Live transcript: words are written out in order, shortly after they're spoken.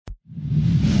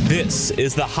This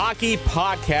is the Hockey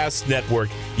Podcast Network,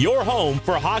 your home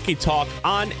for hockey talk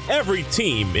on every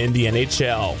team in the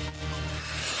NHL.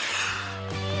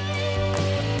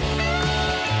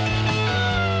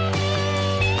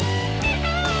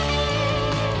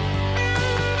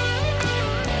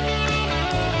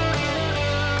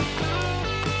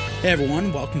 Hey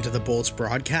everyone, welcome to the Bolts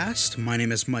broadcast. My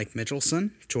name is Mike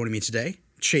Mitchelson. Joining me today,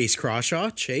 Chase Crawshaw.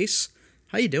 Chase,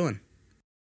 how you doing?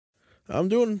 I'm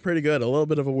doing pretty good. A little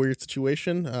bit of a weird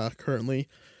situation. Currently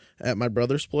at my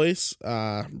brother's place.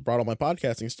 Brought all my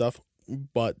podcasting stuff,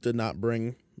 but did not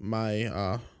bring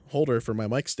my holder for my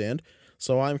mic stand.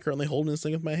 So I'm currently holding this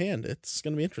thing with my hand. It's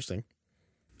going to be interesting.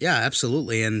 Yeah,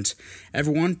 absolutely. And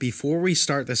everyone, before we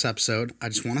start this episode, I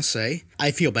just want to say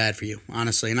I feel bad for you,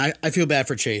 honestly. And I feel bad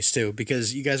for Chase, too,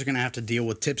 because you guys are going to have to deal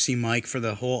with Tipsy Mike for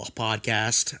the whole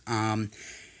podcast.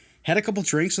 Had a couple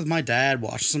drinks with my dad,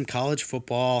 watched some college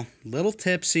football, little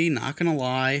tipsy, not going to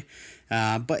lie.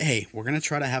 But hey, we're going to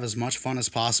try to have as much fun as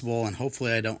possible, and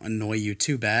hopefully I don't annoy you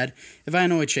too bad. If I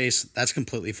annoy Chase, that's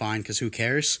completely fine, because who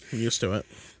cares? I'm used to it.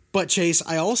 But Chase,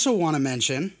 I also want to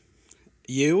mention,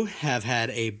 you have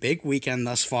had a big weekend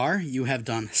thus far. You have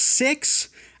done 6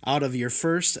 out of your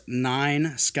first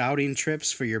 9 scouting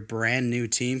trips for your brand new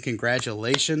team.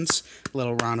 Congratulations. A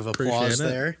little round of applause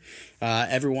there.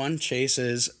 Everyone, Chase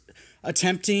is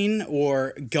attempting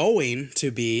or going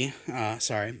to be,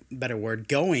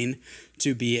 going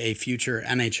to be a future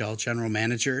NHL general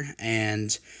manager.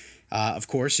 And, of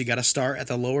course, you got to start at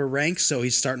the lower ranks. So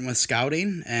he's starting with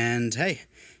scouting. And, hey,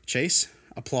 Chase,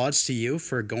 applause to you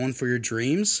for going for your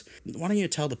dreams. Why don't you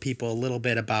tell the people a little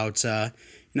bit about,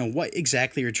 what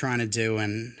exactly you're trying to do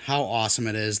and how awesome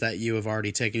it is that you have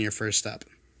already taken your first step.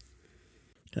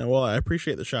 Yeah, well, I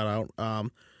appreciate the shout out.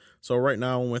 So right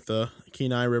now I'm with the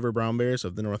Kenai River Brown Bears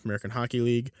of the North American Hockey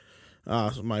League.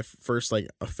 My first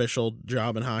official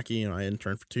job in hockey, and I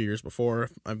interned for 2 years before.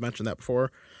 I've mentioned that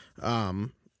before.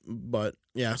 But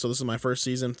yeah, so this is my first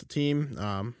season with the team.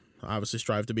 Obviously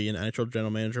strive to be an NHL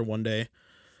general manager one day.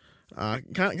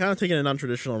 Kind of taking a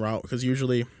non-traditional route, because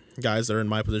usually guys that are in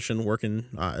my position working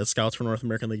as scouts for North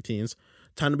American League teams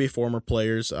tend to be former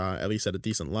players, at least at a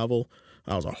decent level.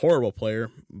 I was a horrible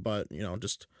player, but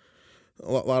just a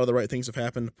lot of the right things have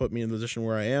happened to put me in the position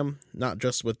where I am, not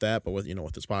just with that, but with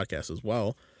with this podcast as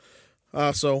well.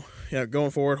 So yeah,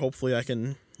 going forward, hopefully I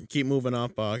can keep moving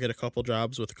up, get a couple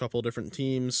jobs with a couple different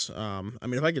teams.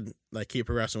 If I could keep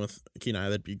progressing with Kenai,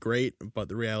 that'd be great. But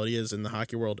the reality is, in the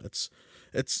hockey world,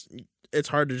 it's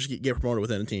hard to just get promoted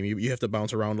within a team. You have to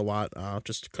bounce around a lot,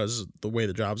 just because of the way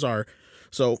the jobs are.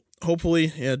 So hopefully,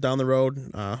 down the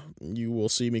road, you will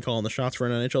see me calling the shots for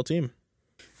an NHL team.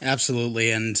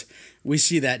 Absolutely, and we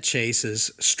see that Chase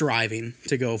is striving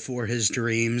to go for his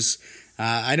dreams.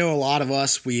 I know a lot of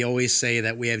us, we always say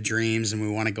that we have dreams and we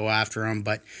want to go after them,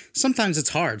 but sometimes it's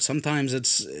hard. Sometimes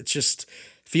it just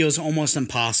feels almost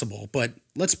impossible. But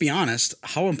let's be honest,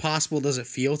 how impossible does it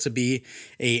feel to be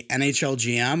a NHL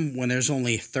GM when there's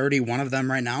only 31 of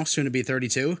them right now, soon to be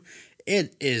 32?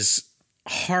 It is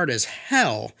hard as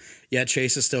hell, yet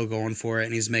Chase is still going for it,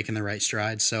 and he's making the right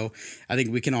strides. So I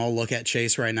think we can all look at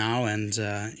Chase right now and,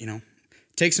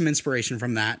 take some inspiration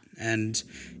from that. And,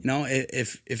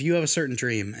 if you have a certain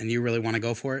dream and you really want to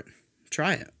go for it,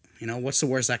 try it. What's the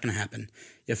worst that can happen?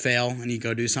 You fail and you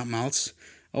go do something else.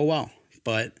 Oh, well.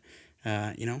 But,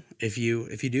 if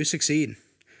you do succeed,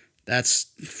 that's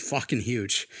fucking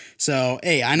huge. So,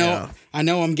 hey, I know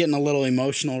I'm getting a little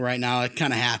emotional right now. It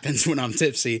kind of happens when I'm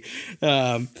tipsy.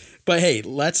 But hey,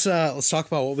 let's talk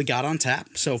about what we got on tap.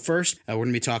 So first, we're going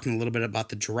to be talking a little bit about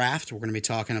the draft. We're going to be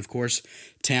talking, of course,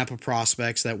 Tampa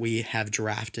prospects that we have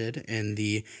drafted in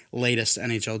the latest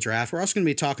NHL draft. We're also going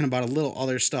to be talking about a little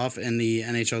other stuff in the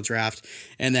NHL draft,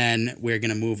 and then we're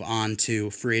going to move on to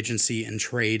free agency and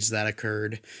trades that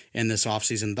occurred in this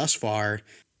offseason thus far.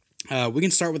 We can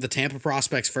start with the Tampa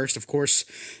prospects first. Of course,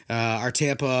 our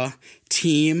Tampa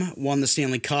team won the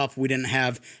Stanley Cup. We didn't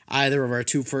have either of our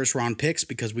 2 first-round picks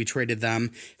because we traded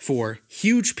them for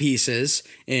huge pieces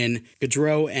in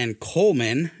Gaudreau and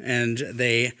Coleman, and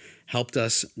they helped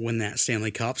us win that Stanley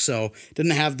Cup. So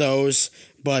didn't have those,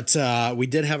 but we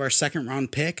did have our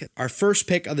second-round pick. Our first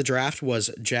pick of the draft was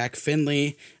Jack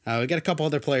Finley. We got a couple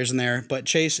other players in there, but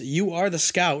Chase, you are the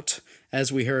scout, as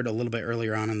we heard a little bit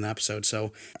earlier on in the episode.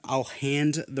 So I'll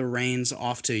hand the reins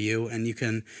off to you, and you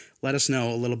can let us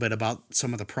know a little bit about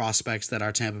some of the prospects that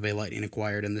our Tampa Bay Lightning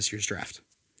acquired in this year's draft.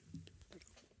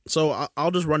 So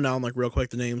I'll just run down real quick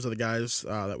the names of the guys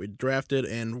that we drafted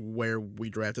and where we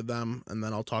drafted them, and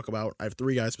then I'll talk about, I have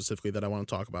 3 guys specifically that I want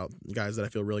to talk about, guys that I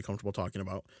feel really comfortable talking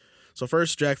about. So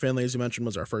first, Jack Finley, as you mentioned,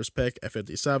 was our first pick at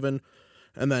 57.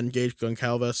 And then Gage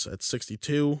Goncalves at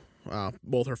 62.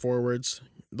 Both are forwards.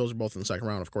 Those are both in the second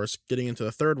round, of course. Getting into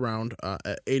the third round,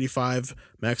 at 85,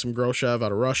 Maxim Groshev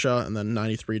out of Russia, and then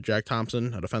 93, Jack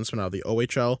Thompson, a defenseman out of the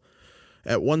OHL.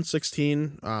 At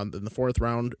 116, in the fourth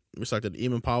round, we selected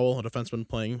Eamon Powell, a defenseman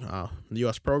playing the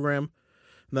U.S. program.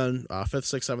 And then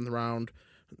 5th, 6th, 7th round,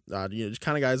 just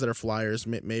kind of guys that are flyers.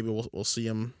 Maybe we'll see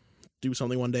them do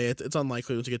something one day. It's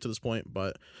unlikely to get to this point,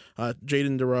 but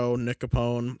Jaden DeRoe, Nick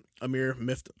Capone, Amir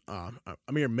Miftakov,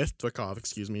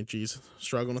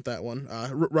 struggling with that one.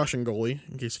 Russian goalie,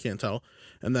 in case you can't tell,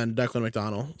 and then Declan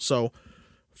McDonald. So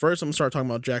first, I'm gonna start talking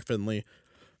about Jack Finley.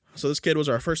 So this kid was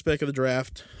our first pick of the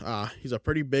draft. He's a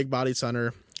pretty big-bodied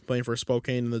center playing for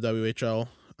Spokane in the WHL.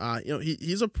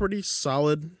 He's a pretty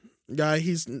solid guy.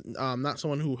 He's not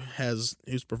someone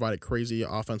who's provided crazy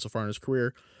offense so far in his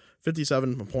career.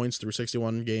 57 points through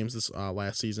 61 games this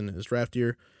last season in his draft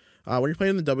year. When you're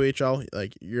playing in the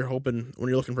WHL, you're hoping, when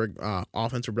you're looking for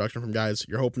offensive production from guys,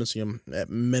 you're hoping to see them at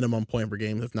minimum point per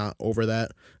game, if not over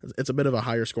that. It's a bit of a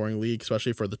higher scoring league,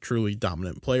 especially for the truly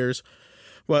dominant players.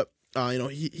 But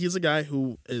he's a guy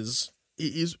who is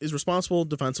responsible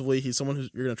defensively. He's someone who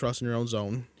you're going to trust in your own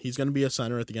zone. He's going to be a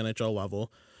center at the NHL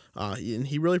level. And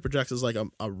he really projects as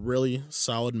a really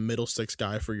solid middle six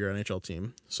guy for your NHL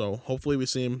team. So hopefully we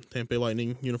see him Tampa Bay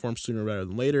Lightning uniform sooner rather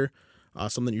than later.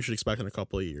 Something you should expect in a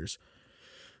couple of years.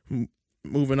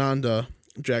 Moving on to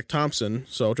Jack Thompson.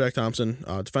 So Jack Thompson,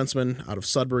 defenseman out of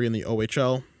Sudbury in the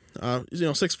OHL.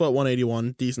 6 foot,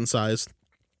 181, decent size.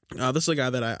 This is a guy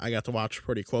that I got to watch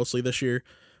pretty closely this year.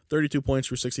 32 points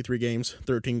through 63 games,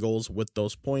 13 goals with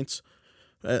those points.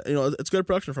 It's good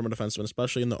production from a defenseman,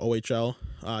 especially in the OHL.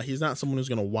 He's not someone who's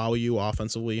going to wow you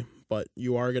offensively, but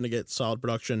you are going to get solid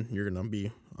production. You're going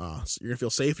to feel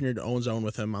safe in your own zone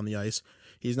with him on the ice.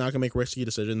 He's not going to make risky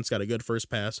decisions. Got a good first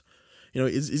pass.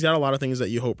 He's got a lot of things that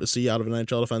you hope to see out of an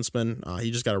NHL defenseman.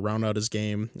 He just got to round out his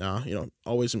game.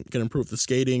 Always going to improve the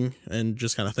skating and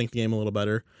just kind of think the game a little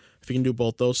better. If he can do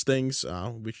both those things,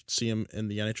 we should see him in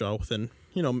the NHL within,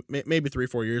 maybe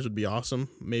 3-4 years would be awesome.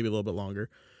 Maybe a little bit longer.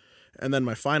 And then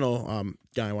my final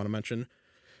guy I want to mention,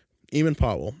 Eamon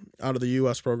Powell, out of the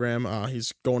U.S. program.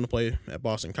 He's going to play at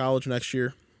Boston College next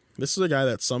year. This is a guy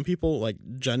that some people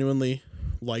genuinely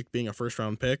like being a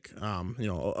first-round pick. A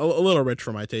little rich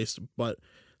for my taste, but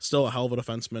still a hell of a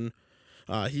defenseman.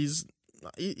 He's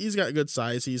got good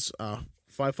size. He's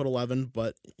 5'11",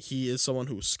 but he is someone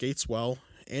who skates well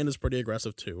and is pretty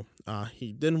aggressive too.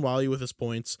 He didn't wow you with his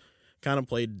points. Kind of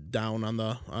played down on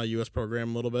the U.S.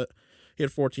 program a little bit. He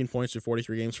had 14 points through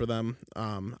 43 games for them.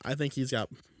 I think he's got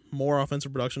more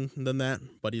offensive production than that,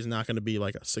 but he's not going to be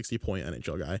like a 60-point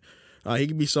NHL guy. He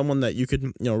could be someone that you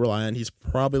could rely on. He's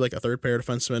probably like a third-pair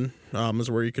defenseman is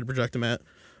where you could project him at,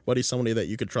 but he's somebody that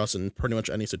you could trust in pretty much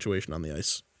any situation on the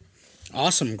ice.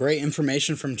 Awesome. Great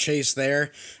information from Chase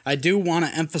there. I do want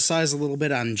to emphasize a little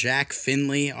bit on Jack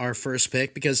Finley, our first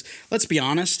pick, because let's be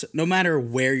honest, no matter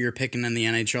where you're picking in the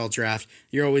NHL draft,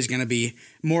 you're always going to be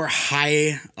more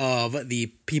high of the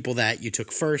people that you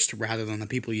took first rather than the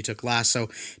people you took last. So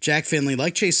Jack Finley,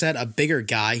 like Chase said, a bigger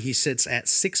guy. He sits at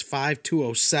 6'5",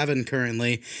 207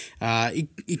 currently.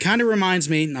 He kind of reminds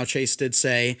me, now Chase did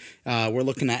say, we're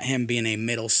looking at him being a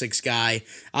middle six guy.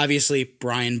 Obviously,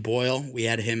 Brian Boyle, we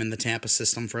had him in the Tampa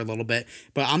system for a little bit,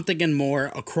 but I'm thinking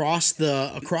more across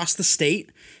the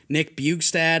state. Nick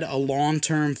Bjugstad, a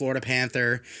long-term Florida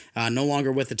Panther, no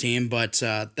longer with the team, but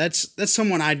that's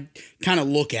someone I'd kind of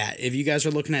look at. If you guys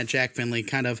are looking at Jack Finley,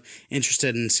 kind of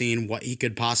interested in seeing what he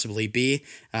could possibly be.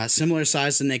 Similar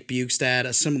size to Nick Bjugstad,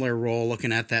 a similar role,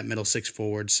 looking at that middle six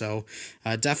forward. So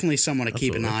definitely someone to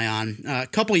keep an eye on. A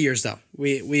couple of years though,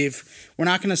 we're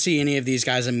not going to see any of these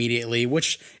guys immediately,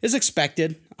 which is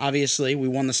expected. Obviously, we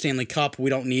won the Stanley Cup. We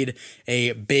don't need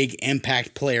a big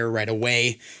impact player right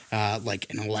away, like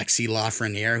an Alexi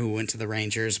Lafreniere who went to the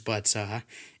Rangers. But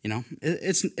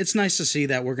it's nice to see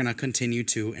that we're going to continue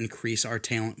to increase our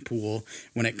talent pool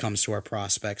when it comes to our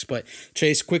prospects. But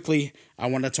Chase, quickly, I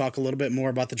want to talk a little bit more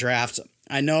about the draft.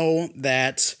 I know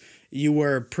that you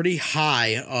were pretty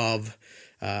high of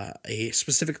a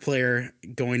specific player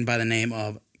going by the name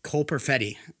of Cole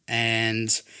Perfetti,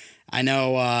 and I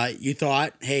know you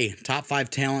thought, hey, top 5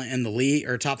 talent in the league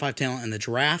or top 5 talent in the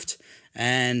draft,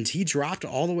 and he dropped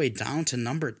all the way down to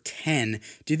number 10.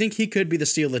 Do you think he could be the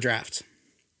steal of the draft?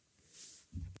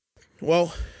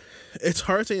 Well, it's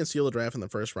hard to steal the draft in the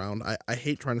first round. I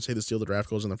hate trying to say the steal of the draft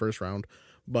goes in the first round,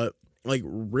 but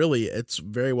really, it's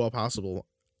very well possible.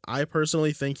 I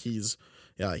personally think he's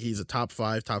a top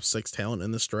 5, top 6 talent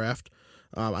in this draft.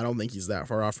 I don't think he's that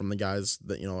far off from the guys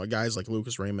that, guys like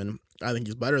Lucas Raymond. I think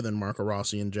he's better than Marco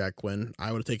Rossi and Jack Quinn.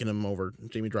 I would have taken him over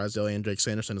Jamie Drysdale and Jake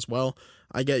Sanderson as well.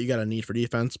 I get you got a need for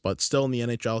defense, but still in the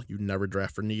NHL, you never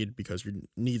draft for need because your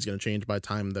need's going to change by the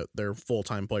time that they're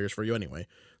full-time players for you anyway.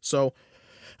 So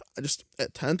just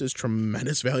at 10th is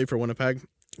tremendous value for Winnipeg.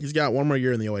 He's got one more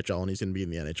year in the OHL, and he's going to be in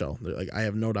the NHL. Like, I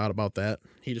have no doubt about that.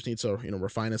 He just needs to,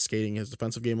 refine his skating, his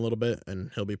defensive game a little bit,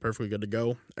 and he'll be perfectly good to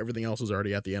go. Everything else is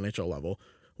already at the NHL level.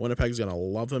 Winnipeg's going to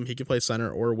love him. He can play center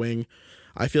or wing.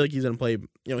 I feel like he's going to play,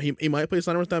 he might play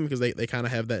center with them because they kind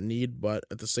of have that need, but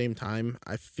at the same time,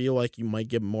 I feel like you might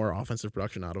get more offensive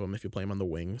production out of him if you play him on the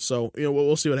wing. So,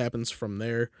 we'll see what happens from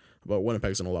there, but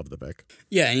Winnipeg's going to love the pick.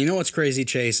 Yeah, and you know what's crazy,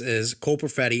 Chase, is Cole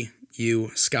Perfetti.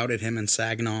 You scouted him in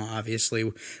Saginaw,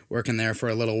 obviously, working there for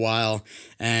a little while.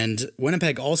 And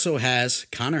Winnipeg also has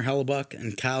Connor Hellebuck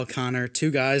and Kyle Connor,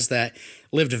 two guys that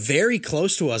lived very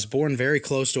close to us, born very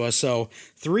close to us. So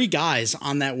 3 guys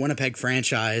on that Winnipeg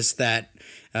franchise that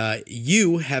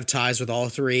you have ties with all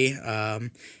 3.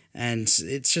 And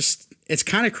it's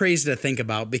kind of crazy to think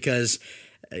about because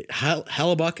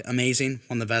Hellebuck, amazing,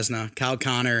 won the Vezina. Kyle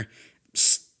Connor,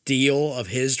 steal of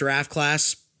his draft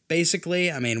class, basically.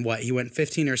 I mean, he went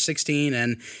 15 or 16,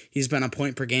 and he's been a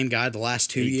point per game guy the last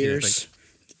 2 years.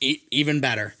 Even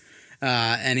better.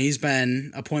 And he's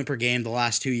been a point per game the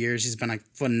last 2 years. He's been a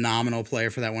phenomenal player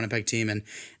for that Winnipeg team, and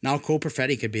now Cole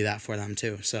Perfetti could be that for them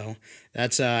too. So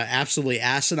that's absolutely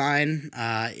asinine.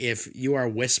 If you are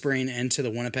whispering into the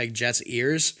Winnipeg Jets'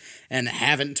 ears and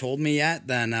haven't told me yet,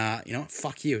 then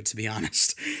fuck you, to be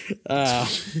honest.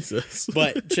 Jesus.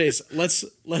 But Chase,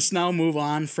 let's now move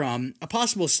on from a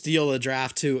possible steal of the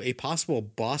draft to a possible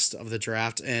bust of the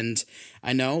draft. And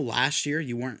I know last year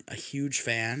you weren't a huge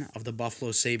fan of the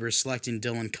Buffalo Sabres selecting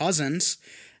Dylan Cousins,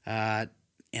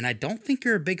 and I don't think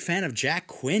you're a big fan of Jack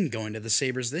Quinn going to the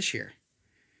Sabres this year.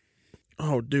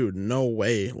 Oh, dude, no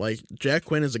way. Like, Jack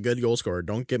Quinn is a good goal scorer,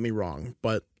 don't get me wrong,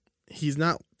 but he's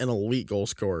not an elite goal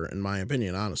scorer, in my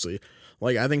opinion, honestly.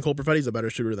 Like, I think Cole Perfetti's a better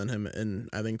shooter than him, and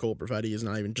I think Cole Perfetti is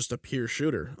not even just a pure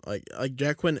shooter. Like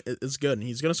Jack Quinn is good, and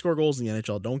he's going to score goals in the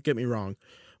NHL, don't get me wrong,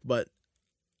 but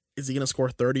is he going to score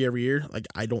 30 every year? Like,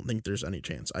 I don't think there's any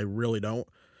chance. I really don't.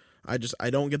 I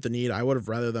don't get the need. I would have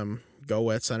rather them go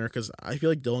at center because I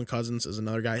feel like Dylan Cousins is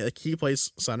another guy. Like, he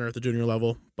plays center at the junior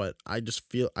level, but I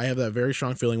have that very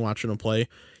strong feeling watching him play.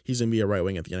 He's going to be a right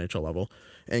wing at the NHL level.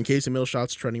 And Casey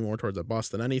Middleshot's trending more towards a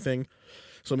bust than anything.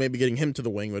 So maybe getting him to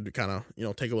the wing would kind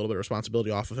of, take a little bit of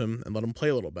responsibility off of him and let him play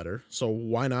a little better. So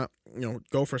why not,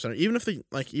 go for center?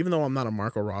 Even though I'm not a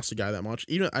Marco Rossi guy that much,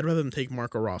 I'd rather them take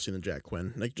Marco Rossi than Jack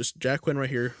Quinn. Like, just Jack Quinn right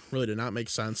here really did not make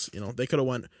sense. They could have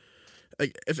went,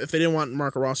 like, if they didn't want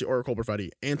Marco Rossi or Cole Perfetti,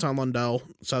 Anton Lundell,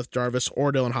 Seth Jarvis,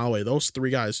 or Dylan Holloway, those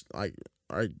 3 guys, I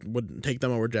would take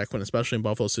them over Jack Quinn, especially in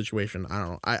Buffalo's situation. I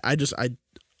don't know.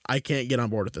 I can't get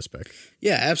on board with this pick.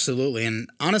 Yeah, absolutely. And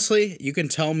honestly, you can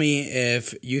tell me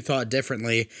if you thought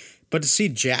differently, but to see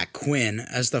Jack Quinn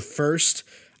as the first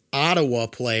Ottawa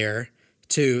player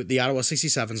to the Ottawa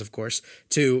 67s, of course,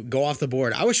 to go off the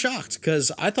board, I was shocked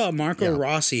because I thought Marco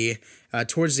Rossi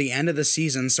towards the end of the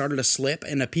season started to slip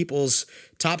into people's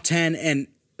top 10 and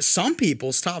some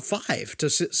people's top 5.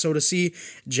 So to see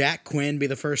Jack Quinn be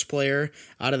the first player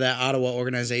out of that Ottawa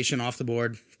organization off the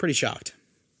board, pretty shocked.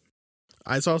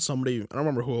 I saw somebody, I don't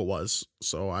remember who it was,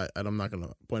 so I'm not going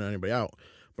to point anybody out,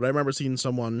 but I remember seeing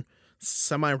someone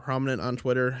semi-prominent on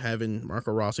Twitter having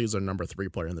Marco Rossi as their number 3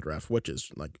 player in the draft, which is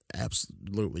like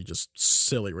absolutely just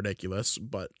silly ridiculous,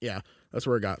 but yeah, that's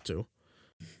where it got to.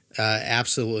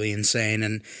 Absolutely insane.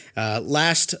 And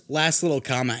last little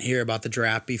comment here about the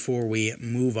draft before we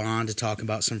move on to talk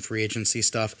about some free agency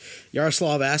stuff.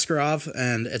 Yaroslav Askarov,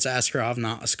 and it's Askarov,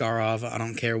 not Askarov. I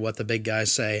don't care what the big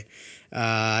guys say.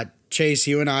 Chase,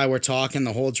 you and I were talking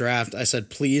the whole draft. I said,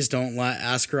 please don't let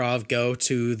Askarov go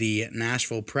to the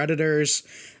Nashville Predators.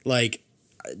 Like,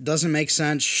 it doesn't make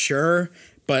sense, sure,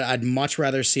 but I'd much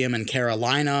rather see him in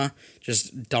Carolina.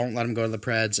 Just don't let him go to the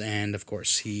Preds, and of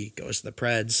course he goes to the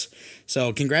Preds.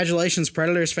 So congratulations,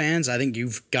 Predators fans. I think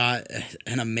you've got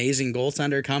an amazing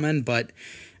goaltender coming, but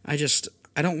I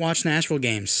don't watch Nashville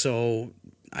games, so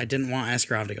I didn't want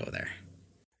Askarov to go there.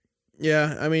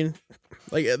 Yeah, I mean,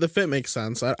 like, the fit makes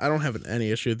sense. I don't have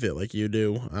any issue with it like you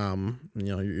do.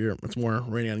 It's more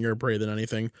raining on your parade than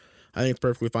anything. I think it's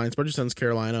perfectly fine, especially since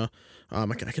Carolina. I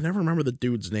can never remember the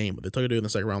dude's name, but they took a dude in the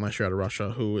second round last year out of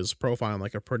Russia who is profiling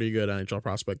like a pretty good NHL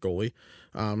prospect goalie.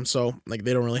 So like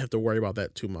they don't really have to worry about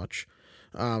that too much.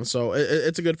 So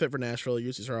it's a good fit for Nashville.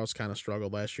 UC Saros kind of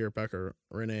struggled last year. Pekka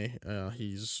Rinne,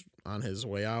 he's on his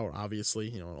way out,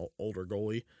 obviously, an older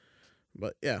goalie.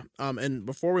 But yeah, and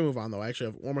before we move on though, I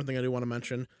actually have one more thing I do want to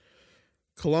mention.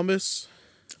 Columbus.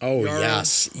 Oh,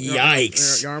 yes.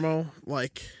 Yikes. Yarmo,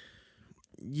 like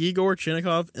Yegor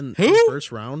Chinnikov in Who? the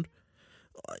first round.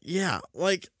 Yeah,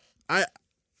 like I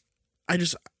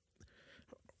just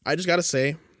gotta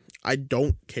say, I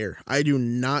don't care. I do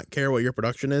not care what your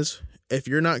production is. If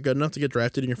you're not good enough to get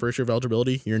drafted in your first year of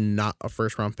eligibility, you're not a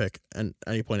first round pick and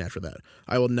any point after that.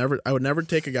 I would never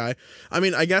take a guy. I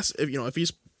mean, I guess if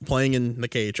he's playing in the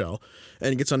KHL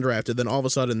and gets undrafted, then all of a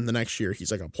sudden the next year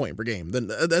he's like a point per game. Then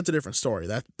that's a different story.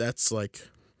 That's like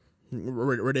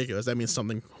ridiculous. That means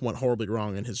something went horribly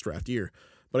wrong in his draft year.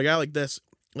 But a guy like this,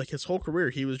 like his whole career,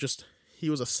 he was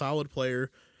a solid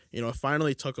player. It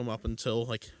finally took him up until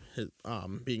like his,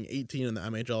 being 18 in the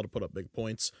MHL to put up big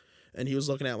points. And he was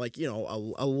looking at like,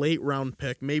 a late round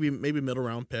pick, maybe middle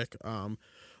round pick.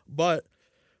 But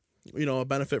a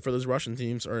benefit for those Russian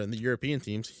teams or in the European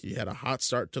teams, he had a hot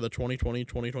start to the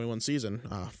 2020-2021 season.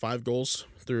 5 goals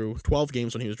through 12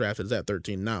 games when he was drafted. Is at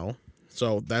 13 now.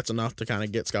 So that's enough to kind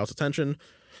of get scouts' attention.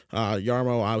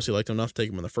 Yarmo obviously liked him enough to take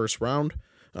him in the first round.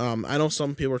 I know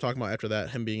some people were talking about after that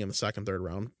him being in the second, third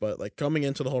round, but like coming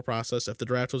into the whole process, if the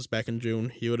draft was back in June,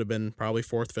 he would have been probably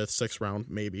 4th, 5th, 6th round,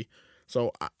 maybe.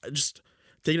 So just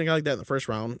taking a guy like that in the first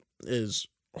round is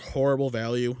horrible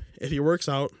value. If he works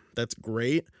out, that's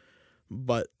great,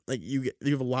 but like you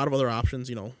have a lot of other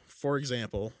options. For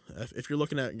example, if you're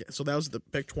looking at, so that was the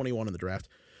pick 21 in the draft.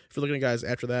 If you're looking at guys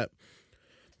after that,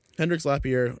 Hendrix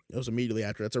Lapierre, it was immediately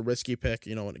after. That's a risky pick,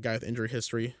 a guy with injury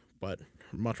history, but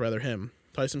much rather him.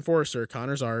 Tyson Forrester,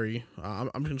 Connor Zary. I'm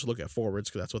just going to look at forwards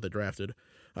because that's what they drafted.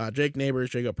 Jake Neighbors,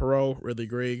 Jacob Perreault, Ridley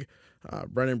Greig,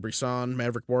 Brendan Brisson,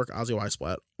 Maverick Bork, Ozzy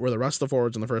Weisblatt. Were the rest of the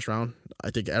forwards in the first round.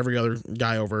 I think every other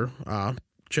guy over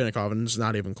Chinnikov, and it's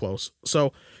not even close.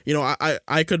 So,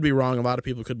 I could be wrong. A lot of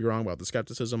people could be wrong about the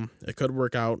skepticism. It could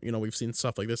work out. We've seen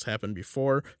stuff like this happen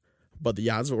before. But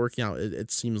the odds of it working out, it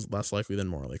seems less likely than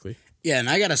more likely. Yeah, and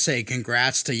I got to say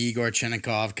congrats to Yegor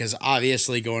Chinnikov because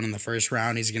obviously going in the first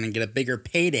round, he's going to get a bigger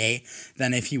payday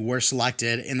than if he were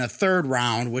selected in the third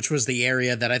round, which was the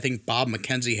area that I think Bob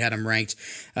McKenzie had him ranked.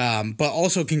 But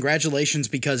also congratulations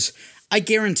because I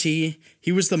guarantee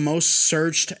he was the most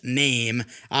searched name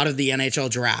out of the NHL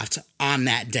draft on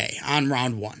that day, on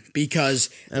round 1, because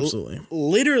absolutely,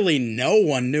 literally no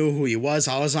one knew who he was.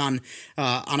 I was on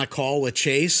a call with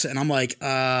Chase, and I'm like,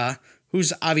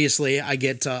 who's obviously I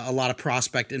get a lot of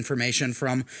prospect information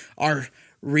from our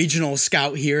regional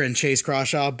scout here in Chase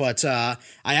Crawshaw, but I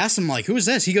asked him like, who is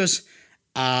this? He goes,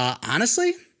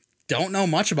 honestly, don't know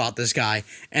much about this guy.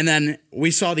 And then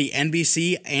we saw the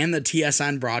NBC and the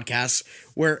TSN broadcasts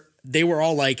where they were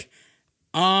all like,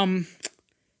 I'm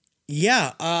going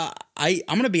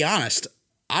to be honest.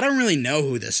 I don't really know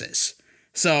who this is.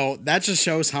 So that just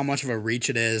shows how much of a reach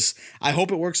it is. I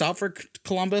hope it works out for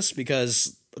Columbus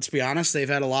because let's be honest, they've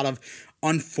had a lot of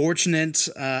unfortunate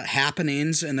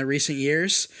happenings in the recent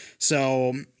years.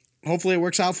 So hopefully it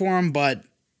works out for them. But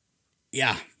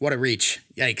yeah, what a reach.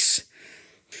 Yikes.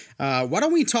 Why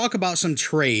don't we talk about some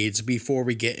trades before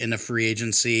we get into free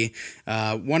agency?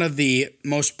 One of the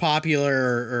most popular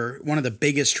or one of the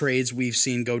biggest trades we've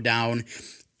seen go down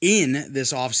in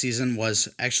this offseason was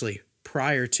actually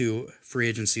prior to free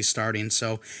agency starting.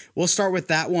 So we'll start with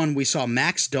that one. We saw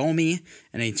Max Domi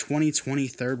and a 2020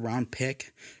 third round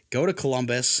pick go to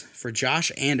Columbus for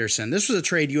Josh Anderson. This was a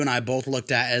trade you and I both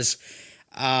looked at as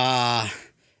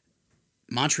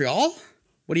Montreal?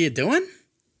 What are you doing?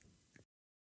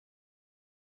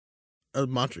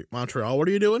 Montreal, what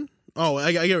are you doing? Oh,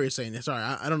 I get what you're saying. Sorry,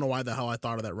 I don't know why the hell I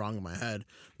thought of that wrong in my head.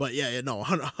 But yeah, no,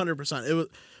 100%.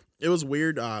 It was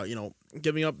weird,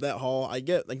 giving up that haul. I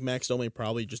get like Max Domi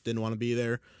probably just didn't want to be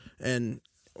there. And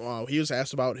he was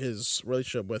asked about his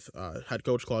relationship with head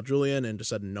coach Claude Julien and just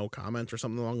said no comment or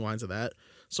something along the lines of that.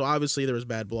 So obviously there was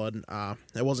bad blood.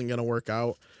 It wasn't going to work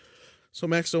out. So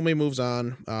Max Domi moves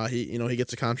on. He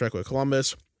gets a contract with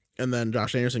Columbus. And then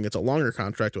Josh Anderson gets a longer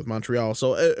contract with Montreal.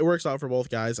 So it works out for both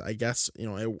guys. I guess,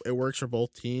 it works for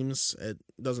both teams. It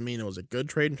doesn't mean it was a good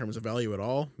trade in terms of value at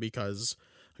all because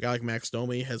a guy like Max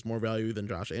Domi has more value than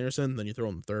Josh Anderson. Then you throw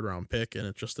him the third round pick and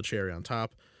it's just the cherry on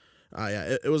top.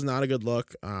 It was not a good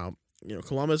look.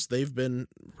 Columbus, they've been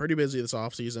pretty busy this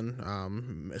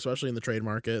offseason, especially in the trade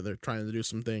market. They're trying to do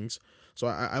some things. So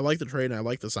I like the trade and I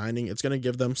like the signing. It's going to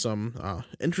give them some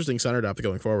interesting center depth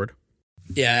going forward.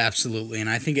 Yeah, absolutely. And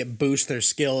I think it boosts their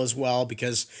skill as well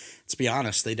because Let's be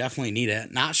honest, they definitely need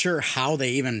it. Not sure how they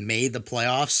even made the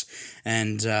playoffs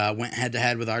and went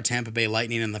head-to-head with our Tampa Bay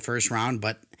Lightning in the first round,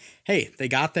 but hey, they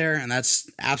got there, and that's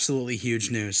absolutely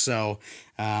huge news. So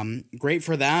great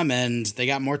for them, and they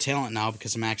got more talent now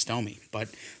because of Max Domi. But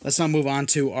let's now move on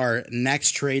to our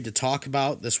next trade to talk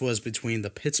about. This was between the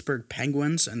Pittsburgh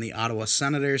Penguins and the Ottawa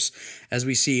Senators, as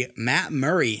we see Matt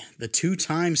Murray, the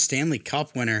two-time Stanley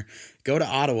Cup winner, go to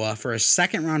Ottawa for a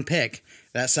second-round pick.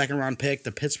 That second-round pick,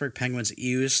 the Pittsburgh Penguins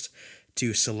used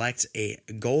to select a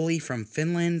goalie from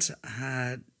Finland.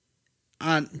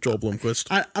 Joel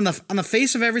Blomqvist. On the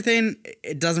face of everything,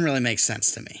 it doesn't really make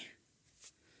sense to me.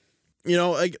 You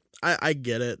know, I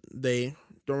get it. They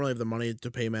don't really have the money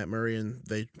to pay Matt Murray, and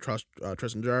they trust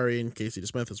Tristan Jarry and Casey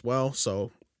DeSmith as well.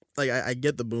 So, I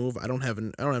get the move. I don't have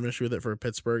an issue with it for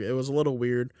Pittsburgh. It was a little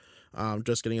weird,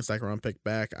 just getting a second round pick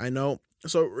back. I know.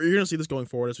 So you're gonna see this going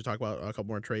forward as we talk about a couple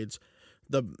more trades.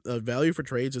 The value for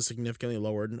trades is significantly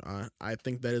lowered. I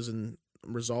think that is a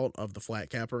result of the flat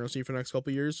cap we're going to see for the next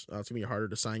couple of years. It's going to be harder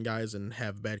to sign guys and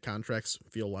have bad contracts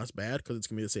feel less bad because it's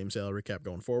going to be the same salary cap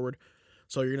going forward.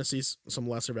 So you're going to see some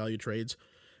lesser value trades.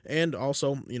 And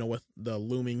also, with the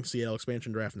looming Seattle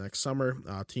expansion draft next summer,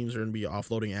 teams are going to be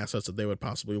offloading assets that they would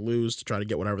possibly lose to try to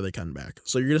get whatever they can back.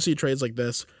 So you're going to see trades like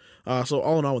this. So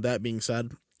all in all, with that being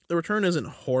said, the return isn't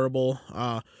horrible.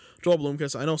 Joel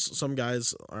Blomqvist, I know some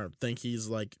guys think he's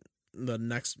like the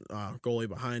next goalie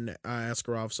behind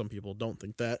Askarov. Some people don't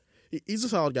think that. He's a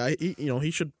solid guy.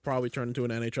 He should probably turn into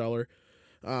an NHLer.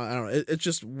 I don't know. It's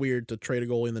just weird to trade a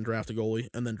goalie and then draft a goalie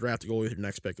and then draft a goalie with your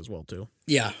next pick as well too.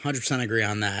 Yeah, 100% agree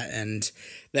on that. And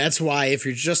that's why if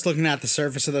you're just looking at the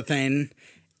surface of the thing,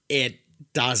 it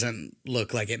doesn't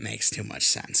look like it makes too much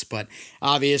sense. But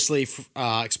obviously,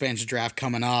 expansion draft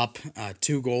coming up,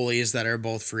 two goalies that are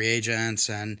both free agents,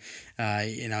 and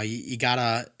you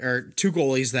gotta, or two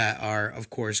goalies that are of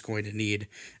course going to need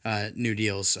new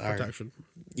deals. Protection.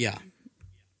 Yeah.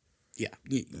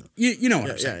 You know what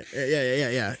I'm saying.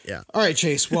 Yeah. All right,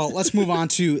 Chase. Well, let's move on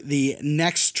to the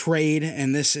next trade,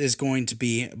 and this is going to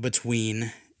be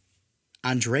between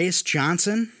Andreas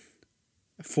Johnson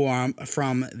from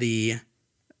the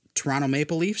Toronto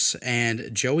Maple Leafs and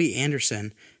Joey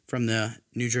Anderson from the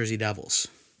New Jersey Devils.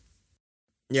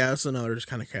 Yeah, that's another just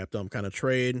kind of cap dump kind of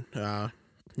trade.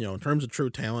 In terms of true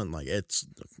talent, it's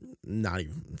not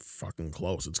even fucking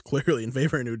close. It's clearly in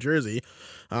favor of New Jersey.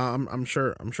 I'm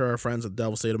sure our friends at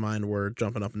Devil State of Mind were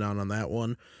jumping up and down on that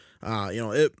one.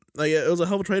 It was a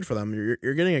hell of a trade for them.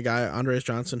 You're getting a guy, Andreas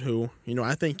Johnson, who,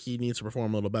 I think he needs to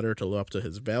perform a little better to live up to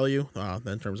his value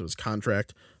in terms of his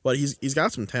contract. But he's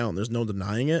got some talent. There's no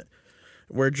denying it.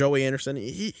 Where Joey Anderson,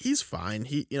 he's fine.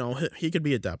 He could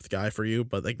be a depth guy for you,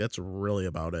 but that's really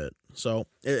about it. So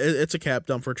it's a cap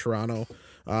dump for Toronto.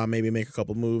 Maybe make a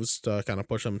couple moves to kind of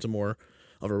push them to more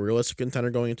of a realistic contender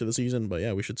going into the season. But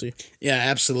yeah, we should see. Yeah,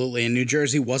 absolutely. And New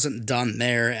Jersey wasn't done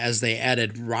there, as they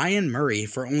added Ryan Murray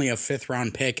for only a 5th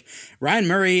round pick. Ryan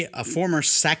Murray, a former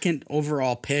 2nd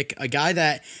overall pick, a guy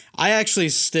that I actually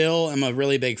still am a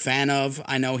really big fan of.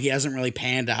 I know he hasn't really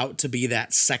panned out to be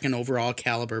that 2nd overall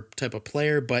caliber type of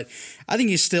player, but I think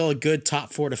he's still a good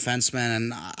top 4 defenseman,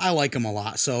 and I like him a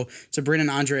lot. So to bring in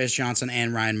Andreas Johnson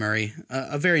and Ryan Murray,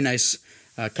 a very nice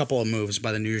couple of moves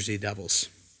by the New Jersey Devils.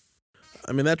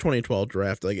 I mean, that 2012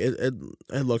 draft, it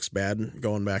looks bad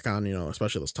going back on,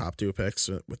 especially those top 2 picks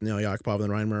with Neil Yakupov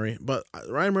and Ryan Murray. But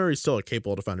Ryan Murray's still a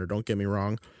capable defender, don't get me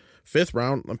wrong. 5th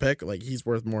round pick, he's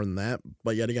worth more than that.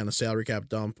 But yet again, a salary cap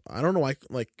dump. I don't know why,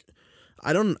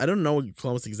 I don't know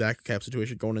Columbus' exact cap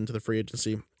situation going into the free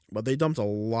agency, but they dumped a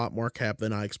lot more cap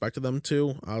than I expected them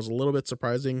to. I was a little bit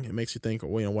surprising. It makes you think,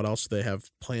 what else do they have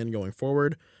planned going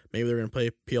forward? Maybe they're going to pay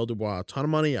P.L. Dubois a ton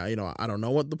of money. I don't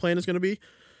know what the plan is going to be.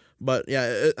 But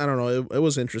yeah, I don't know. It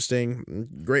was interesting.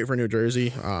 Great for New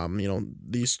Jersey.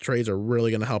 These trades are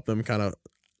really going to help them kind of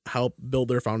help build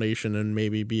their foundation and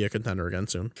maybe be a contender again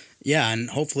soon. Yeah, and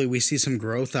hopefully we see some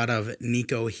growth out of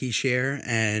Nico Hischier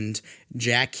and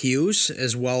Jack Hughes,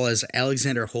 as well as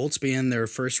Alexander Holtz being their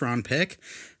 1st round pick.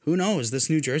 Who knows? This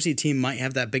New Jersey team might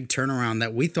have that big turnaround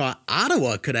that we thought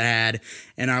Ottawa could have had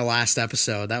in our last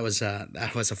episode. That was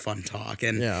a fun talk,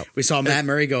 and yeah, we saw Matt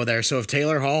Murray go there. So if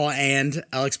Taylor Hall and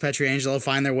Alex Pietrangelo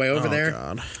find their way over there,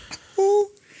 God.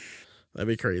 That'd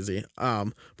be crazy.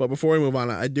 But before we move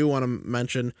on, I do want to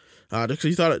mention, because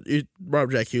you brought up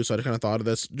Jack Hughes, so I kind of thought of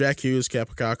this. Jack Hughes,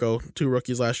 Kaapo Kakko, 2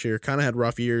 rookies last year, kind of had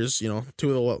rough years. 2 of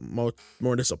the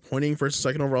more disappointing 1st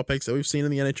and 2nd overall picks that we've seen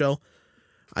in the NHL.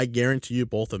 I guarantee you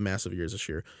both have massive years this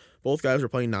year. Both guys were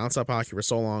playing nonstop hockey for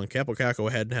so long. Kaapo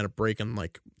Kakko hadn't had a break in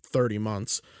like 30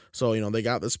 months. So, they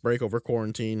got this break over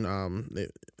quarantine.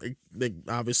 They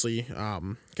obviously,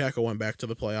 Kakko went back to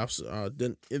the playoffs.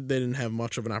 They didn't have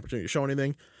much of an opportunity to show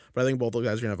anything. But I think both those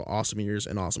guys are going to have awesome years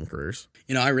and awesome careers.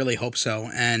 I really hope so.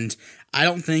 And I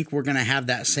don't think we're going to have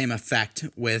that same effect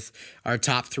with our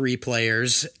top 3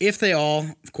 players, if they all,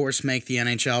 of course, make the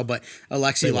NHL. But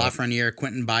Alexi Lafreniere,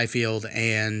 Quentin Byfield,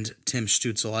 and Tim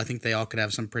Stützle, I think they all could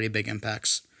have some pretty big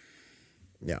impacts.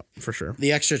 Yeah, for sure.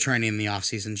 The extra training in the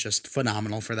offseason is just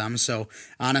phenomenal for them. So,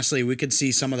 honestly, we could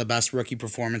see some of the best rookie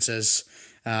performances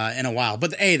in a while.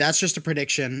 But, hey, that's just a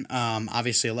prediction.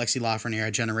 Obviously, Alexi Lafreniere,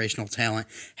 a generational talent,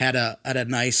 had a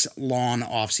nice, long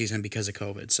offseason because of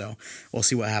COVID. So, we'll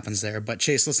see what happens there. But,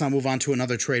 Chase, let's now move on to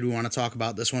another trade we want to talk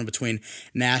about. This one between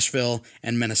Nashville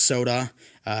and Minnesota.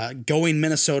 Going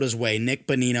Minnesota's way, Nick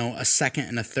Bonino, a second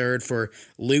and a third for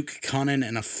Luke Kunin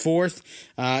and a fourth.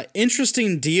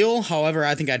 Interesting deal. However,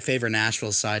 I think I'd favor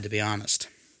Nashville's side, to be honest.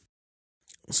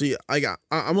 See,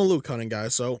 I'm a Luke Kunin guy,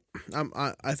 so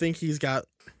I think he's not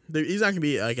going to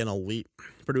be like an elite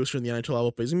producer in the NHL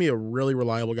level, but he's going to be a really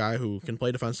reliable guy who can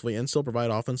play defensively and still provide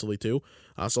offensively too.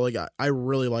 So I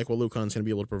really like what Luke Kunin's going to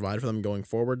be able to provide for them going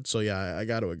forward. So yeah, I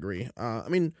got to agree.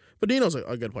 Bonino's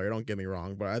a good player, don't get me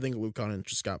wrong, but I think Luke Kunin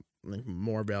just got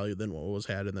more value than what was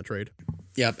had in the trade.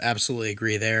 Yep, absolutely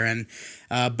agree there. And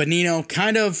Bonino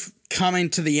kind of coming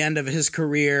to the end of his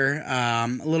career, a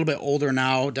little bit older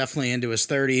now, definitely into his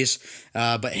 30s.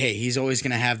 But hey, he's always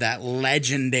going to have that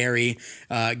legendary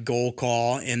goal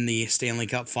call in the Stanley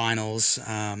Cup Finals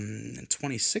in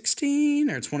 2016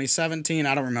 or 2017.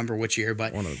 I don't remember which year,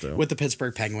 but with the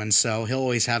Pittsburgh Penguins. So he'll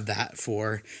always have that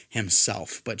for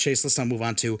himself. But Chase, let's now move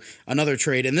on to another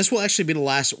trade. And this will actually be the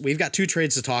last. We've got 2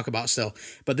 trades to talk about still,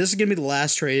 but this is going to be the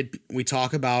last trade we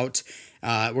talk about.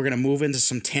 We're going to move into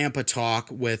some Tampa talk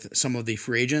with some of the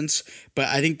free agents, but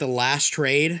I think the last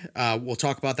trade, we'll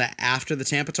talk about that after the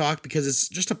Tampa talk because it's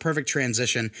just a perfect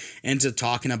transition into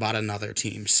talking about another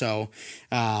team. So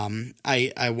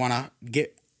I want to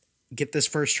get this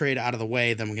first trade out of the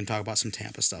way, then we can talk about some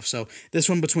Tampa stuff. So this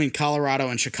one between Colorado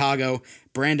and Chicago,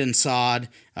 Brandon Saad,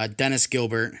 Dennis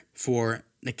Gilbert for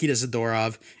Nikita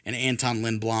Zadorov and Anton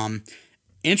Lindblom.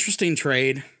 Interesting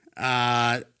trade.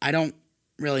 I don't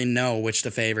really know which to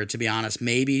favor, to be honest.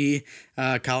 Maybe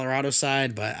Colorado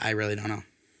side, but I really don't know.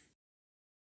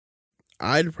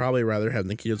 I'd probably rather have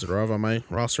Nikita Zadorov on my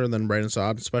roster than Brandon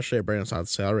Saad, especially at Brandon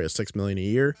Saad's salary at $6 million a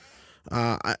year.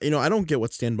 I don't get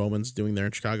what Stan Bowman's doing there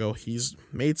in Chicago. He's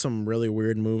made some really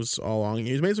weird moves all along.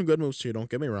 He's made some good moves too, don't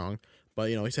get me wrong, but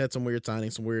he's had some weird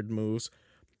signings, some weird moves.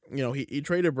 He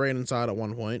traded Brandon Saad at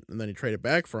one point, and then he traded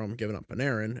back for him, giving up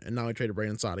Panarin, and now he traded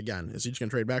Brandon Saad again. Is he just going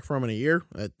to trade back for him in a year?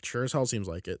 It sure as hell seems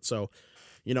like it. So,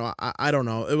 I don't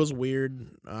know. It was weird.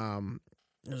 It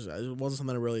wasn't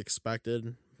something I really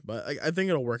expected, but I think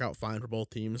it'll work out fine for both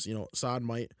teams. Saad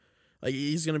might,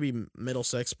 he's going to be middle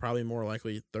six, probably more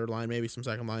likely third line, maybe some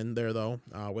second line there, though,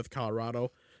 with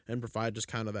Colorado, and provide just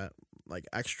kind of that,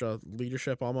 extra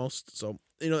leadership almost. So,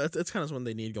 that's kind of something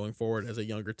they need going forward as a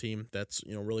younger team that's,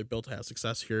 really built to have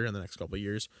success here in the next couple of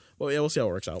years. Well, yeah, we'll see how it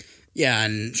works out. Yeah,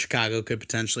 and Chicago could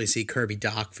potentially see Kirby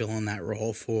Dach fill in that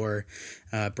role for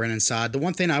Brandon Saad. The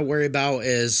one thing I worry about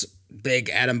is big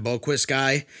Adam Boqvist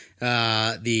guy.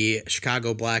 The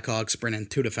Chicago Blackhawks bring in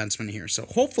 2 defensemen here. So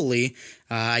hopefully,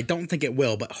 I don't think it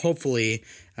will, but hopefully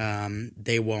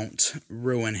they won't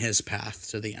ruin his path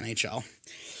to the NHL.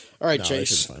 All right,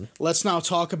 Chase, let's now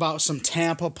talk about some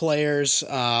Tampa players.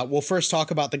 We'll first talk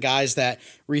about the guys that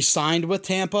re-signed with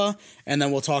Tampa, and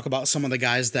then we'll talk about some of the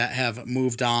guys that have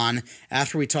moved on.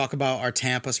 After we talk about our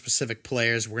Tampa-specific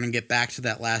players, we're going to get back to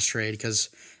that last trade because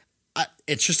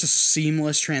it's just a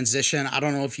seamless transition. I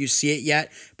don't know if you see it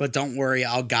yet, but don't worry,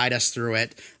 I'll guide us through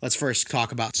it. Let's first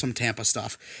talk about some Tampa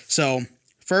stuff. So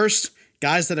first,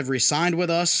 guys that have re-signed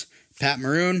with us, Pat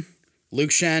Maroon,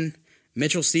 Luke Schenn,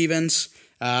 Mitchell Stevens.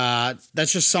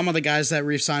 That's just some of the guys that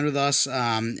re-signed with us.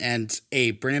 And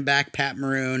bringing back Pat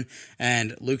Maroon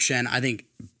and Luke Schenn, I think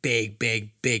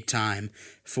big time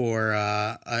for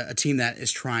a team that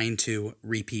is trying to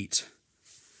repeat.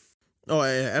 Oh,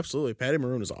 absolutely. Patty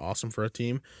Maroon is awesome for a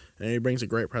team, and he brings a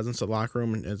great presence to the locker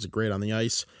room and is great on the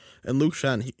ice. And Luke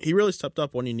Schenn, he really stepped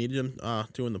up when you needed him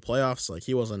to in the playoffs.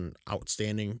 He wasn't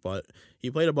outstanding, but he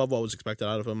played above what was expected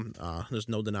out of him. There's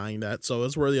no denying that. So it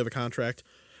was worthy of a contract.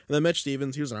 And then Mitch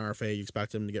Stevens, he was an RFA. You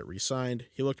expect him to get re-signed.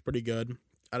 He looked pretty good.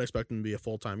 I'd expect him to be a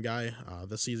full-time guy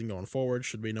this season going forward.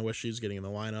 Should be no issues getting in the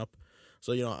lineup.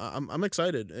 So, I'm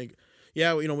excited.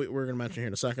 yeah, we're going to mention here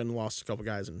in a second, lost a couple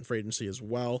guys in free agency as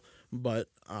well, but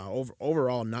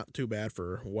overall, not too bad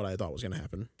for what I thought was going to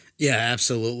happen. Yeah,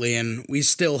 absolutely. And we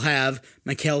still have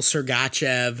Mikhail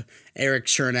Sergachev, Eric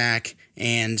Chernak,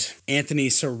 and Anthony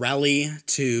Cirelli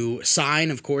to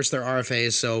sign. Of course, they're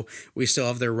RFAs, so we still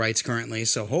have their rights currently.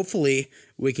 So hopefully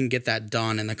we can get that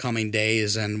done in the coming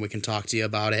days, and we can talk to you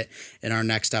about it in our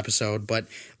next episode. But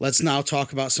let's now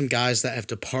talk about some guys that have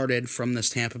departed from this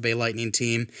Tampa Bay Lightning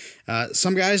team.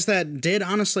 Some guys that did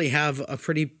honestly have a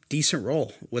pretty decent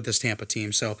role with this Tampa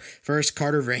team. So first,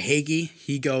 Carter Verhaeghe,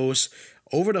 he goes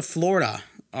over to Florida,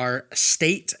 our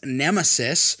state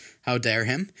nemesis. How dare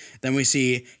him? Then we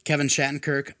see Kevin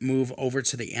Shattenkirk move over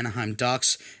to the Anaheim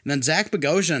Ducks. And then Zach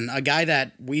Bogosian, a guy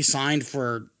that we signed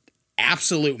for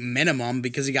absolute minimum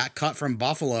because he got cut from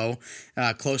Buffalo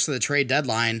close to the trade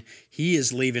deadline. He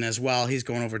is leaving as well. He's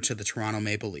going over to the Toronto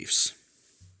Maple Leafs.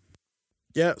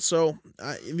 Yeah, so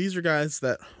these are guys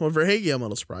that, well, Verhaeghe, I'm a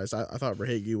little surprised. I thought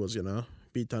Verhaeghe was going to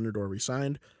be tendered or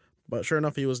re-signed, but sure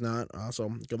enough, he was not. So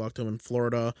good luck to him in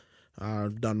Florida.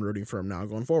 Done rooting for him now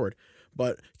going forward.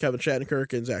 But Kevin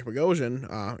Shattenkirk and Zach Bogosian,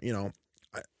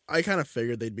 I kind of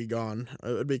figured they'd be gone.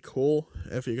 It would be cool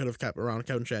if you could have kept around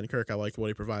Kevin Shattenkirk. I liked what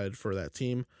he provided for that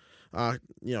team.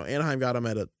 Anaheim got him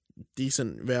at a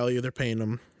decent value. They're paying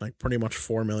him like pretty much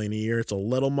 $4 million a year. It's a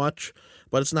little much,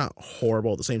 but it's not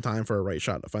horrible at the same time for a right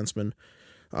shot defenseman.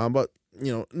 But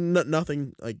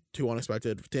nothing like too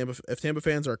unexpected. If Tampa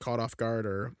fans are caught off guard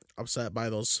or upset by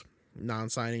those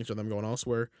non-signings or them going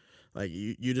elsewhere, like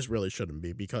you just really shouldn't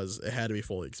be, because it had to be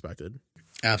fully expected.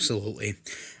 Absolutely.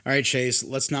 All right, Chase,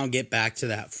 let's now get back to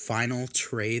that final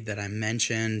trade that I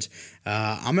mentioned.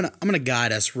 I'm gonna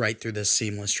guide us right through this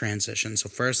seamless transition. So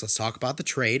first, let's talk about the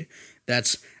trade.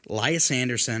 That's Lias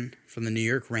Andersson from the New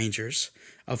York Rangers,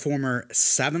 a former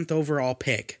 7th overall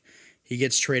pick. He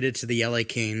gets traded to the LA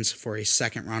Kings for a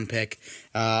 2nd-round pick.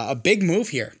 A big move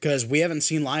here, because we haven't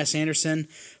seen Lias Andersson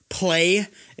play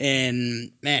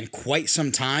in, quite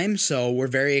some time. So we're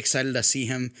very excited to see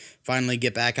him finally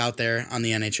get back out there on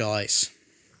the NHL ice.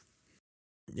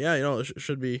 Yeah, it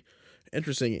should be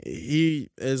interesting. He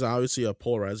is obviously a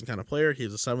polarizing kind of player.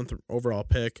 He's a 7th overall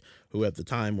pick who at the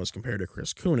time was compared to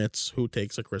Chris Kunitz, who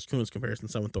takes a Chris Kunitz comparison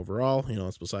 7th overall.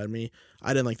 It's beside me.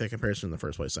 I didn't like that comparison in the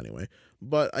first place anyway.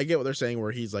 But I get what they're saying,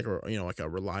 where he's like a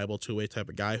reliable two-way type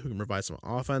of guy who can provide some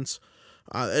offense.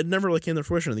 It never really came to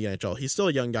fruition in the NHL. He's still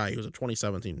a young guy. He was a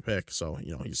 2017 pick, so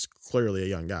he's clearly a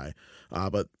young guy.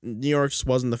 But New York's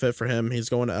wasn't the fit for him. He's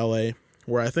going to LA,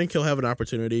 where I think he'll have an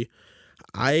opportunity.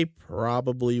 I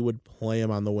probably would play him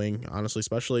on the wing, honestly,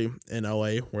 especially in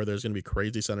LA, where there's going to be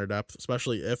crazy center depth,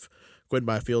 especially if Quinn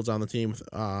Byfield's on the team with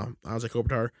Isaac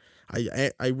Kopitar.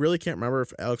 I really can't remember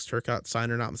if Alex Turcotte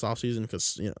signed or not this offseason,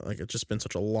 because it's just been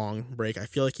such a long break. I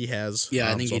feel like he has.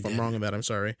 Yeah, I think so he if did. I'm wrong in that, I'm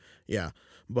sorry. Yeah.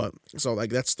 But so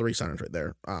that's 3 centers right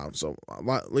there. So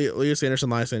Lias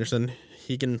Andersson,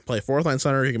 he can play 4th line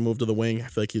center. He can move to the wing. I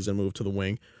feel like he's gonna move to the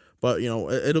wing. But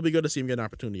it'll be good to see him get an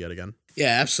opportunity yet again.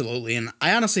 Yeah, absolutely. And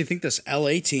I honestly think this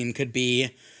LA team could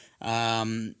be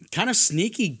kind of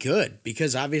sneaky good,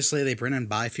 because obviously they bring in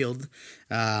Byfield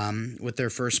with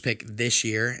their first pick this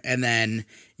year, and then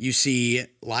you see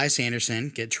Lias Andersson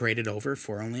get traded over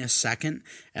for only a 2nd.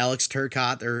 Alex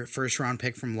Turcotte, their 1st-round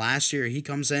pick from last year, he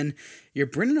comes in. You're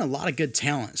bringing a lot of good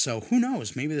talent, so who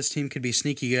knows? Maybe this team could be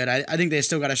sneaky good. I think they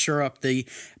still got to shore up the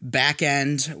back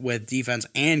end with defense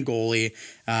and goalie,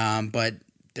 but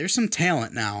there's some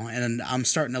talent now, and I'm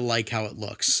starting to like how it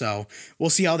looks. So we'll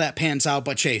see how that pans out.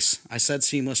 But Chase, I said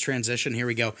seamless transition. Here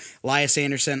we go. Lias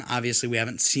Andersson, obviously we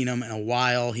haven't seen him in a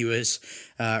while.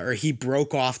 He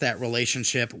broke off that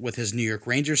relationship with his New York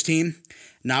Rangers team.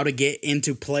 Now to get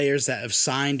into players that have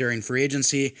signed during free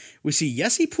agency, we see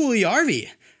Jesse Puljujärvi,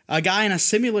 a guy in a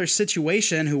similar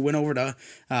situation who went over to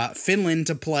Finland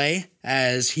to play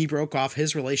as he broke off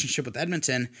his relationship with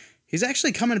Edmonton. He's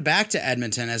actually coming back to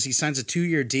Edmonton as he signs a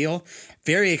 2-year deal.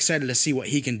 Very excited to see what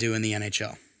he can do in the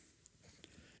NHL.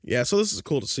 Yeah, so this is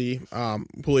cool to see.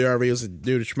 Puljujärvi is a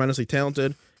dude tremendously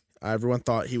talented. Everyone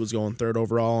thought he was going 3rd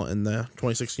overall in the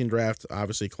 2016 draft.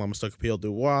 Obviously, Columbus took Pierre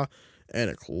Dubois, and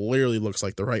it clearly looks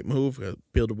like the right move.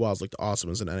 Pierre Dubois looked awesome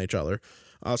as an NHLer.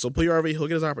 So Puljujärvi, he'll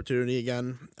get his opportunity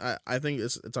again. I think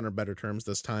it's under better terms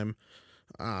this time.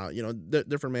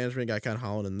 Different management, got Ken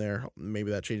Holland in there.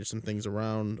 Maybe that changes some things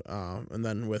around. And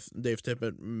then with Dave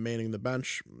Tippett manning the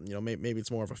bench, maybe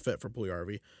it's more of a fit for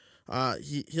Puljujärvi.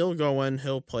 He'll go in,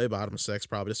 he'll play bottom 6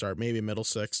 probably to start, maybe middle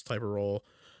 6 type of role.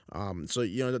 So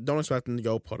don't expect him to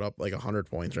go put up like 100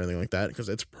 points or anything like that, because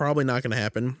it's probably not going to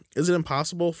happen. Is it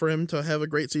impossible for him to have a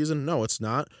great season? No, it's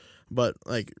not. But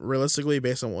like realistically,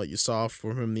 based on what you saw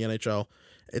from him in the NHL,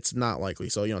 it's not likely.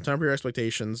 So, temper your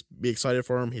expectations, be excited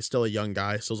for him. He's still a young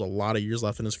guy, still has a lot of years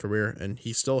left in his career, and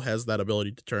he still has that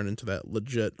ability to turn into that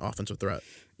legit offensive threat.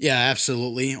 Yeah,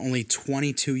 absolutely. Only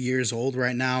 22 years old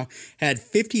right now. Had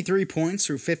 53 points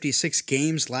through 56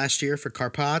 games last year for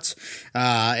Karpats.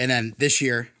 And then this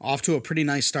year, off to a pretty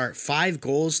nice start. 5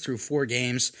 goals through 4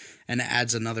 games, and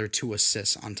adds another 2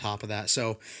 assists on top of that.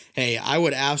 So, hey, I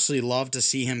would absolutely love to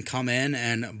see him come in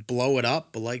and blow it up.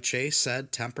 But like Chase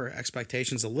said, temper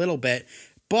expectations a little bit.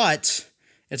 But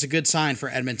it's a good sign for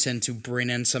Edmonton to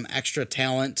bring in some extra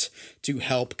talent to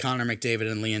help Connor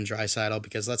McDavid and Leon Draisaitl,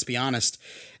 because let's be honest,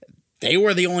 they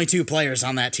were the only 2 players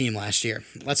on that team last year.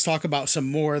 Let's talk about some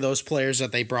more of those players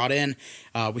that they brought in.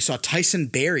 We saw Tyson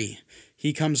Barrie.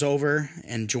 He comes over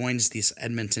and joins this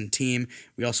Edmonton team.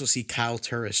 We also see Kyle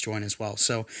Turris join as well.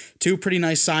 So 2 pretty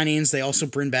nice signings. They also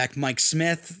bring back Mike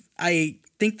Smith. I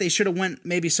think they should have went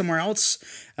maybe somewhere else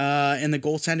in the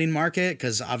goaltending market,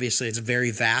 because obviously it's very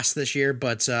vast this year,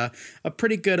 but a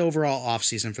pretty good overall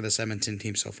offseason for this Edmonton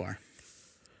team so far.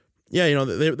 Yeah,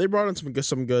 they brought in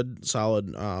some good,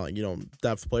 solid,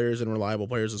 depth players and reliable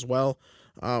players as well.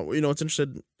 It's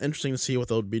interesting to see what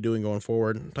they'll be doing going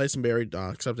forward. Tyson Barrie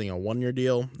accepting a 1-year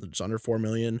deal, just under $4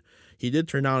 million. He did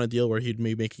turn down a deal where he'd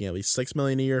be making at least $6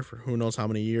 million a year for who knows how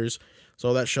many years.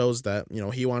 So that shows that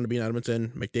he wanted to be in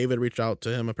Edmonton. McDavid reached out to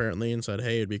him apparently and said,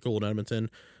 "Hey, it'd be cool in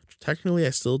Edmonton." Technically, I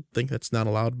still think that's not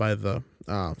allowed by the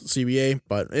CBA,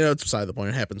 but it's beside the point.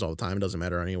 It happens all the time. It doesn't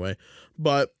matter anyway.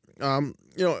 But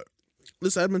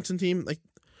this Edmonton team, like,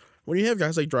 when you have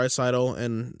guys like Draisaitl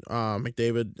and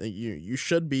McDavid, you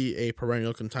should be a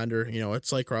perennial contender.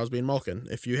 It's like Crosby and Malkin.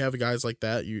 If you have guys like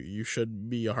that, you should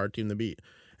be a hard team to beat.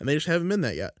 And they just haven't been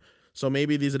that yet. So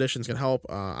maybe these additions can help.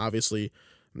 Obviously,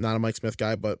 I'm not a Mike Smith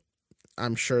guy, but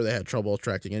I'm sure they had trouble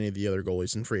attracting any of the other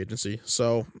goalies in free agency.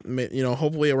 So,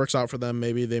 hopefully it works out for them.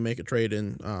 Maybe they make a trade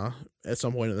in at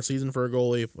some point in the season for a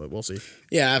goalie, but we'll see.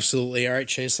 Yeah, absolutely. All right,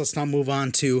 Chase, let's now move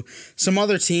on to some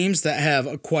other teams that have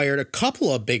acquired a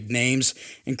couple of big names,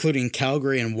 including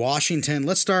Calgary and Washington.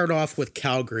 Let's start off with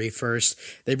Calgary first.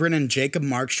 They bring in Jacob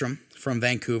Markstrom from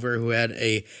Vancouver, who had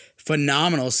a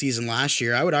phenomenal season last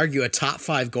year. I would argue a top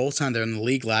 5 goaltender in the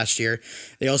league last year.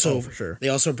 They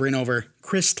also bring over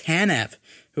Chris Tanev,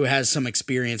 who has some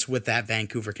experience with that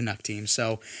Vancouver Canuck team.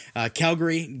 So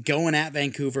Calgary going at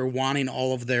Vancouver, wanting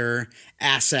all of their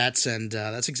assets, and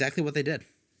that's exactly what they did.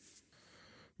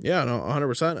 Yeah, no,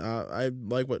 100%. I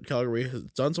like what Calgary has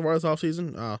done so far this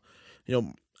offseason.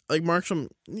 Like Markstrom,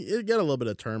 you get a little bit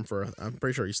of term for, I'm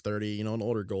pretty sure he's 30, an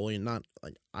older goalie, not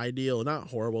like ideal, not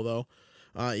horrible though.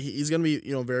 He's going to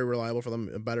be, very reliable for them,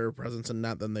 a better presence in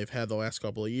net than they've had the last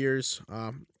couple of years.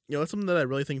 It's something that I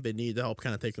really think they need to help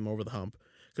kind of take them over the hump,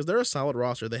 because they're a solid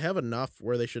roster. They have enough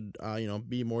where they should,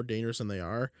 be more dangerous than they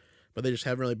are, but they just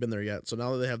haven't really been there yet. So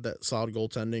now that they have that solid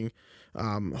goaltending,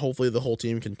 hopefully the whole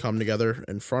team can come together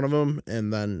in front of them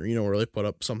and then, really put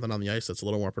up something on the ice that's a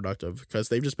little more productive, because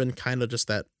they've just been kind of just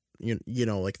that,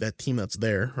 like that team that's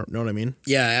there. You know what I mean?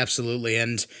 Yeah, absolutely.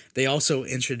 And they also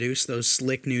introduced those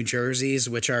slick new jerseys,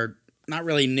 which are not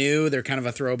really new. They're kind of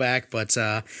a throwback, but,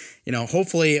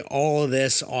 hopefully all of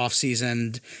this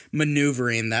offseason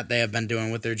maneuvering that they have been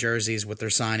doing with their jerseys, with their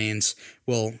signings,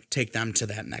 will take them to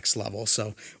that next level.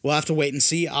 So we'll have to wait and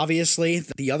see. Obviously,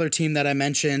 the other team that I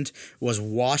mentioned was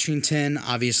Washington.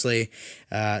 Obviously,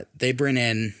 they bring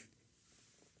in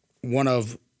one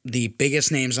of the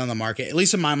biggest names on the market, at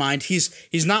least in my mind.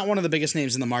 He's not one of the biggest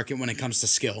names in the market when it comes to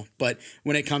skill, but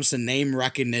when it comes to name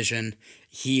recognition,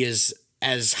 he is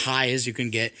as high as you can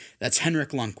get. That's Henrik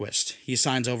Lundqvist. He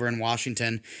signs over in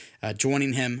Washington.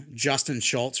 Joining him, Justin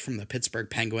Schultz from the Pittsburgh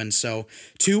Penguins. So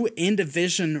 2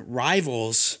 in-division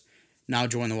rivals now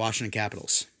join the Washington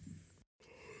Capitals.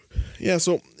 Yeah,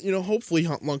 so, hopefully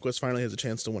Lundqvist finally has a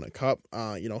chance to win a cup.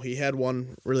 He had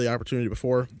one really opportunity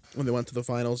before when they went to the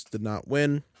finals, did not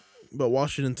win. But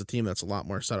Washington's a team that's a lot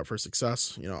more set up for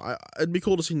success. It'd be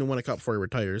cool to see him win a cup before he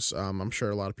retires. I'm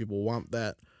sure a lot of people want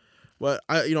that. But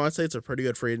I'd say it's a pretty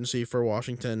good free agency for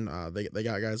Washington. They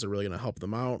got guys that are really going to help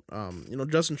them out.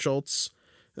 Justin Schultz,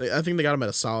 I think they got him at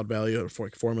a solid value at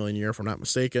 $4 million a year, if I'm not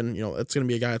mistaken. It's going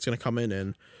to be a guy that's going to come in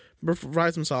and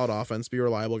provide some solid offense, be a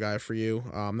reliable guy for you.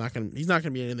 He's not going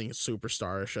to be anything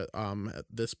superstarish at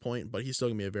this point, but he's still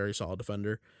going to be a very solid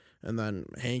defender. And then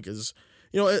Hank is,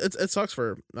 it sucks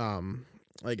for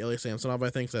Ilya Samsonov,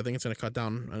 I think, because I think it's going to cut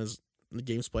down on his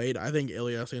games played. I think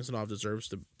Ilya Samsonov deserves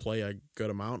to play a good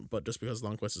amount, but just because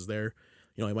Lundqvist is there,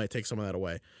 he might take some of that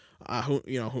away.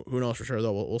 Who knows for sure,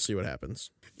 though? We'll see what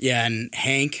happens. Yeah, and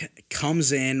Hank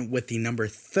comes in with the number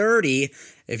 30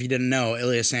 if you didn't know,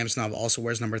 Ilya Samsonov also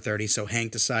wears number 30, so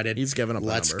Hank decided He's given up that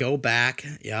let's number. go back.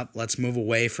 Yep, let's move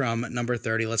away from number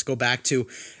 30. Let's go back to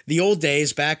the old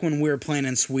days, back when we were playing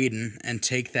in Sweden, and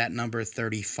take that number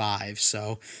 35.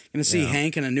 So going to see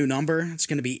Hank in a new number. It's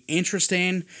going to be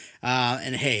interesting.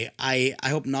 And hey, I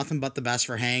hope nothing but the best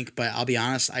for Hank, but I'll be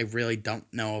honest, I really don't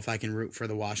know if I can root for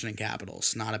the Washington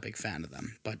Capitals. Not a big fan of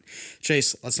them. But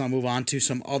Chase, let's now move on to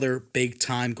some other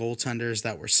big-time goaltenders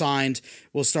that were signed.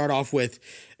 We'll start off with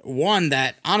one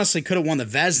that honestly could have won the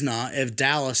Vezina if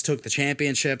Dallas took the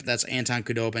championship. That's Anton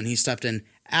Khudobin. He stepped in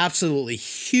absolutely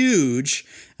huge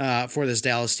for this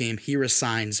Dallas team. He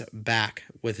resigns back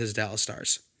with his Dallas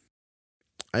Stars.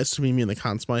 I assume you mean the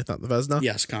Conn Smythe, not the Vezina?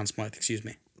 Yes, Conn Smythe, excuse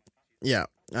me. Yeah,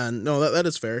 and no, that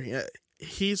is fair. Yeah,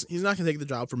 he's not going to take the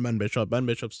job from Ben Bishop. Ben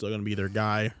Bishop's still going to be their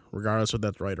guy, regardless if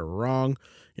that's right or wrong.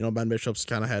 You know, Ben Bishop's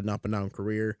kind of had an up-and-down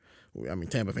career. I mean,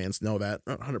 Tampa fans know that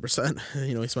 100%.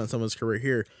 You know, he spent some of his career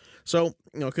here. So,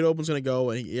 you know, Khudobin's going to go,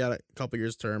 and he had a couple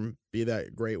years term, be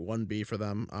that great 1B for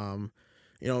them.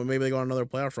 You know, maybe they go on another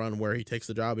playoff run where he takes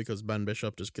the job because Ben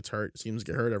Bishop just gets hurt, seems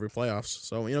to get hurt every playoffs.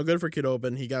 So, you know, good for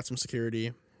Khudobin. He got some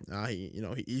security.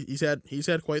 He's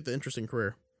had quite the interesting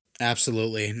career.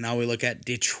 Absolutely. Now we look at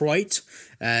Detroit,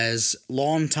 as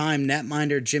longtime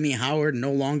netminder Jimmy Howard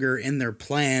no longer in their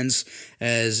plans,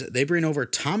 as they bring over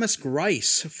Thomas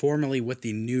Greiss, formerly with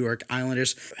the New York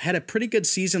Islanders. Had a pretty good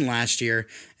season last year,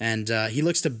 and he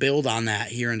looks to build on that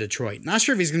here in Detroit. Not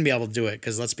sure if he's going to be able to do it,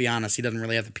 because let's be honest, he doesn't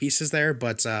really have the pieces there,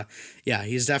 but yeah,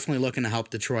 he's definitely looking to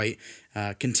help Detroit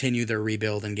continue their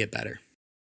rebuild and get better.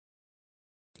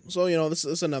 So, you know, this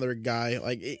is another guy,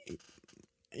 like,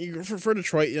 for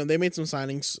Detroit, you know, they made some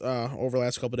signings over the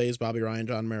last couple of days, Bobby Ryan,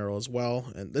 John Merrill as well,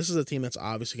 and this is a team that's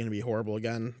obviously going to be horrible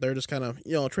again. They're just kind of,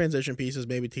 you know, transition pieces,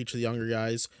 maybe teach the younger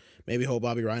guys, maybe hope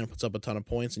Bobby Ryan puts up a ton of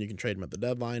points and you can trade him at the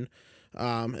deadline.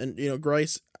 And, you know,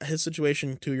 Greiss, his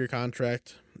situation, 2-year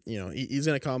contract, you know, he's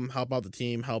going to come help out the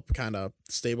team, help kind of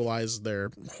stabilize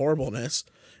their horribleness,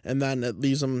 and then it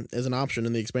leaves them as an option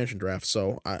in the expansion draft.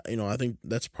 So, I think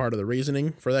that's part of the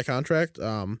reasoning for that contract.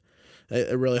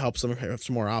 It really helps them have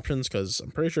some more options, because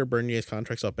I'm pretty sure Bernier's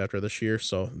contract's up after this year,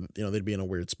 so, you know, they'd be in a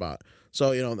weird spot.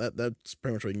 So, you know, that's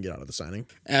pretty much what we can get out of the signing.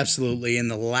 Absolutely.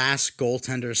 And the last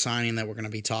goaltender signing that we're going to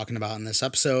be talking about in this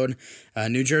episode,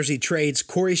 New Jersey trades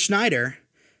Corey Schneider.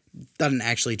 Doesn't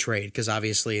actually trade, because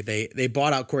obviously they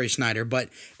bought out Corey Schneider, but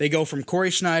they go from Corey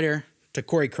Schneider to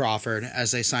Corey Crawford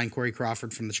as they sign Corey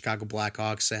Crawford from the Chicago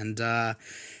Blackhawks. And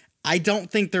I don't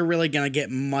think they're really going to get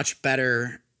much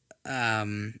better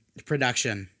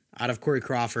production out of Corey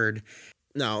Crawford.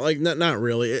 No, like not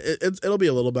really. It'll be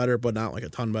a little better, but not like a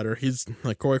ton better. He's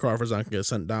like, Corey Crawford's not gonna get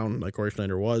sent down like Corey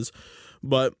Schneider was,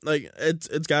 but like it's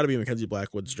got to be Mackenzie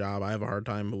Blackwood's job. I have a hard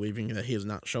time believing that he has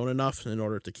not shown enough in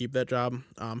order to keep that job.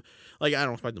 Like, I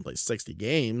don't expect him to play 60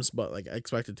 games, but like I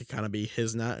expect it to kind of be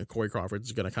his net, and Corey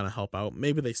Crawford's gonna kind of help out.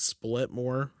 Maybe they split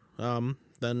more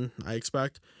than I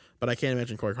expect, but I can't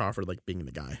imagine Corey Crawford like being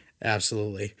the guy.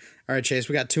 Absolutely. All right, Chase,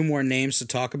 we got 2 more names to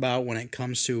talk about when it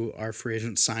comes to our free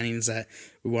agent signings that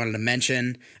we wanted to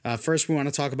mention. First, we want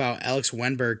to talk about Alex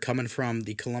Wenberg coming from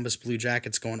the Columbus Blue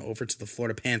Jackets going over to the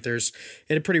Florida Panthers.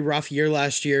 He had a pretty rough year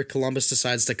last year. Columbus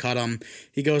decides to cut him.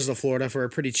 He goes to Florida for a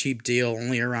pretty cheap deal,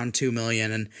 only around $2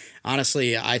 million. And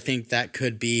honestly, I think that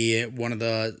could be one of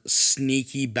the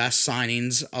sneaky best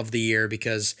signings of the year,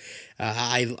 because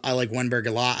I like Wenberg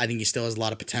a lot. I think he still has a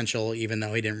lot of potential, even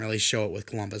though he didn't really show it with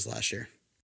Columbus last year.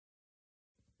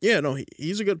 Yeah, no,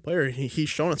 he's a good player. He's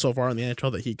shown it so far in the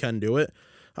NHL that he can do it.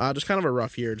 Just kind of a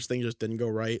rough year. Things just didn't go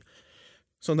right.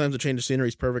 Sometimes a change of scenery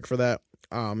is perfect for that.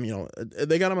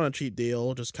 They got him on a cheap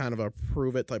deal, just kind of a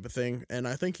prove it type of thing. And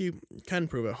I think he can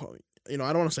prove it. You know,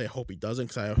 I don't want to say I hope he doesn't,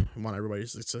 because I want everybody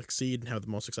to succeed and have the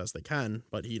most success they can.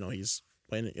 But he'll be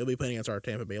playing against our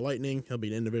Tampa Bay Lightning. He'll be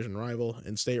an in-division rival,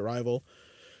 in-state rival.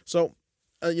 So,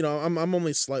 I'm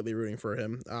only slightly rooting for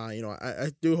him. I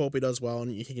do hope he does well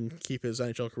and he can keep his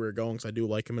NHL career going, because I do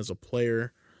like him as a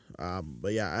player.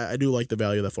 But yeah, I do like the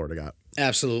value that Florida got.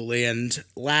 Absolutely. And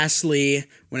lastly,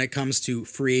 when it comes to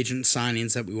free agent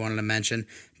signings that we wanted to mention,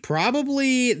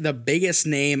 probably the biggest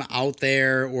name out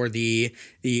there, or the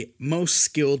most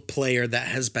skilled player that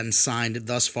has been signed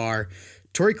thus far,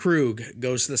 Torrey Krug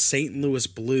goes to the St. Louis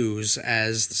Blues,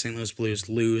 as the St. Louis Blues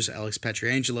lose Alex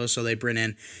Pietrangelo, so they bring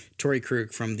in Torrey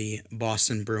Krug from the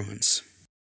Boston Bruins.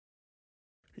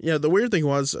 Yeah, the weird thing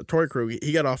was, Torrey Krug,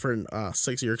 he got offered a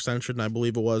 6-year extension, I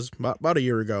believe it was, about a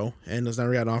year ago, and has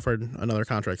never gotten offered another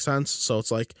contract since. So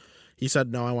it's like, he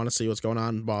said, no, I want to see what's going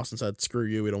on. Boston said, screw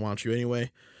you, we don't want you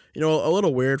anyway. You know, a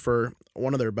little weird for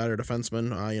one of their better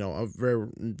defensemen, a very,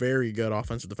 very good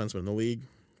offensive defenseman in the league,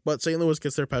 But St. Louis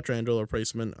gets their Pietrangelo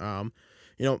replacement.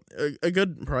 A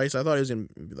good price. I thought he was going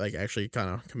to actually kind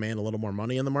of command a little more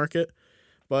money in the market.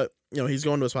 But, he's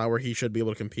going to a spot where he should be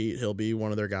able to compete. He'll be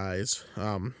one of their guys.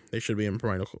 They should be in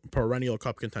perennial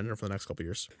cup contention for the next couple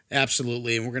years.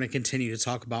 Absolutely, and we're going to continue to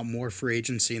talk about more free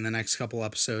agency in the next couple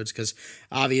episodes because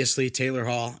obviously Taylor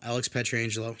Hall, Alex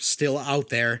Pietrangelo, still out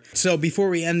there. So before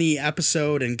we end the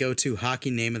episode and go to Hockey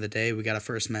Name of the Day, we got to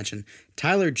first mention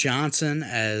Tyler Johnson,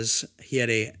 as he had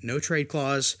a no-trade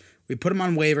clause. We put him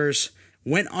on waivers.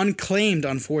 Went unclaimed,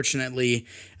 unfortunately,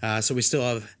 so we still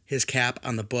have his cap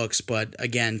on the books. But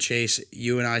again, Chase,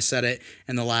 you and I said it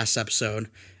in the last episode,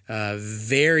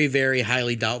 very, very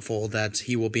highly doubtful that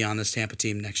he will be on this Tampa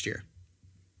team next year.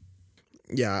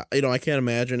 Yeah, I can't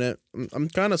imagine it. I'm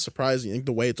kind of surprised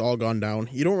the way it's all gone down.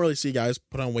 You don't really see guys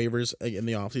put on waivers in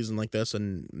the offseason like this,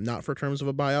 and not for terms of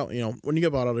a buyout. When you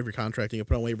get bought out of your contract and you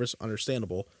put on waivers,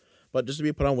 understandable. But just to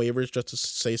be put on waivers just to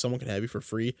say someone can have you for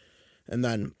free, and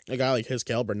then a guy like his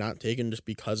caliber not taken just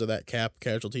because of that cap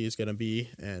casualty is going to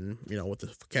be, and, with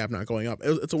the cap not going up.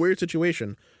 It's a weird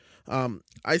situation.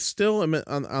 I still am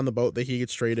on the boat that he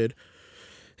gets traded.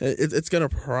 It's going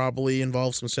to probably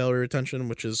involve some salary retention,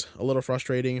 which is a little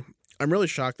frustrating. I'm really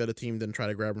shocked that a team didn't try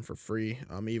to grab him for free,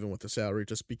 even with the salary,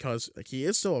 just because he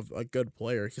is still a good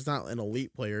player. He's not an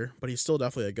elite player, but he's still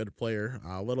definitely a good player.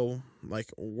 A little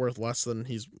worth less than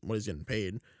what he's getting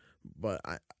paid. But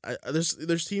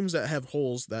there's teams that have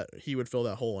holes that he would fill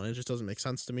that hole, and it just doesn't make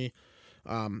sense to me.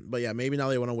 But yeah, maybe now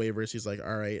they want to waivers. He's like,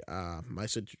 all right, my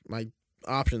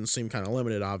options seem kind of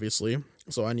limited, obviously,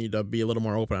 so I need to be a little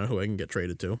more open on who I can get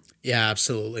traded to. Yeah,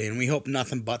 absolutely, and we hope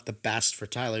nothing but the best for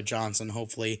Tyler Johnson.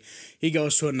 Hopefully he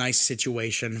goes to a nice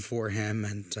situation for him,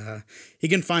 and he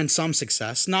can find some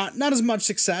success. Not as much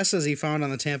success as he found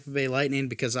on the Tampa Bay Lightning,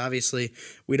 because obviously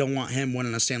we don't want him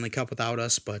winning a Stanley Cup without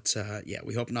us, but yeah,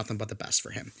 we hope nothing but the best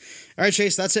for him. All right,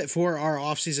 Chase, that's it for our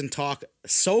offseason talk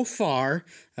so far.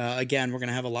 Again, we're going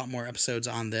to have a lot more episodes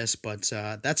on this, but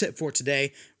that's it for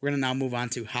today. We're going to now move on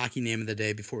to Hockey Name of the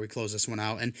Day before we close this one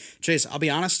out. And Chase, I'll be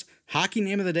honest, Hockey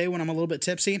Name of the Day when I'm a little bit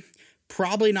tipsy,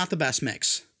 probably not the best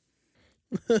mix.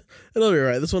 It'll be all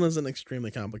right. This one isn't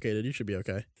extremely complicated. You should be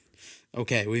okay.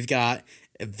 Okay, we've got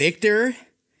Victor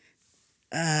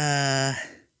Ojmark.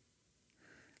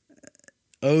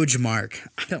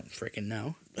 I don't freaking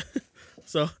know.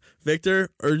 So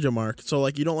Victor Ojmark. So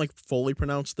you don't fully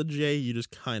pronounce the J, you just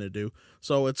kind of do.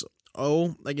 So it's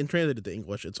O, I can translate it to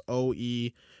English. It's OEJDEMARK,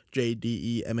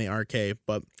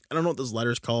 but I don't know what this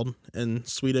letter's called in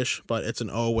Swedish, but it's an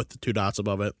O with the 2 dots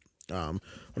above it.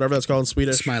 Whatever that's called in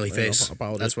Swedish. Smiley face.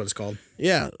 That's what it's called.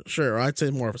 Yeah, sure. I'd say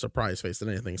more of a surprise face than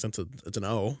anything, since it's an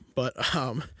O. But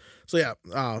so yeah.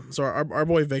 So our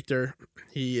boy Victor,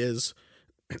 he is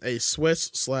a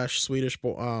Swiss/Swedish.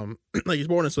 He's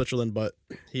born in Switzerland, but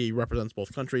he represents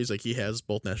both countries. He has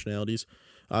both nationalities.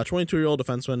 22-year-old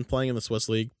defenseman playing in the Swiss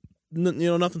league.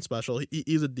 Nothing special.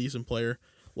 He's a decent player.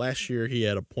 Last year, he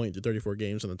had a point to 34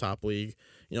 games in the top league.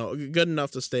 Good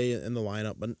enough to stay in the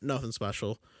lineup, but nothing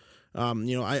special. I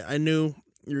knew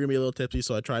you were going to be a little tipsy,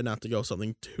 so I tried not to go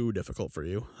something too difficult for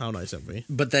you. How nice of me.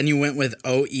 But then you went with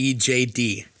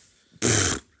OEJD.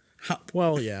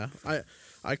 Well, yeah.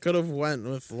 I could have went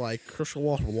with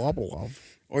Krishaloblov.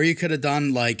 Or you could have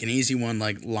done an easy one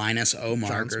like Linus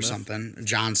Omark or something.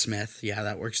 John Smith. Yeah,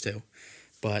 that works too.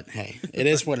 But hey, it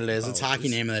is what it is. It's Hockey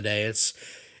Name of the Day.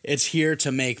 It's here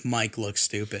to make Mike look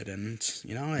stupid, and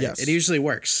it usually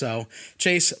works. So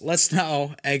Chase, let's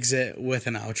now exit with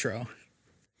an outro.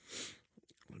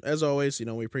 As always,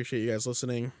 we appreciate you guys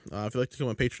listening. If you'd like to come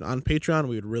on Patreon,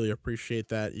 we would really appreciate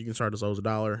that. You can start as low as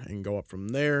 $1 and go up from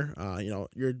there.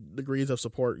 Your degrees of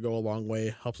support go a long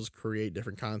way, helps us create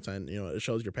different content. It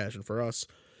shows your passion for us.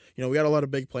 We got a lot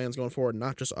of big plans going forward,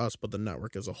 not just us, but the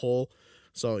network as a whole.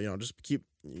 So, just keep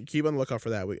on the lookout for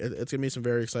that. It's going to be some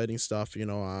very exciting stuff.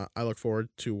 I look forward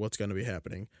to what's going to be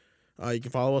happening. You can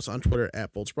follow us on Twitter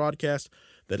at Bolts Broadcast.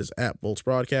 That is at Bolts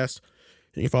Broadcast.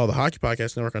 You can follow the Hockey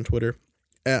Podcast Network on Twitter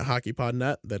at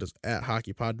HockeyPodNet. That is at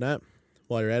HockeyPodNet.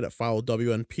 While you're at it, follow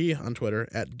WNP on Twitter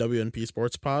at WNP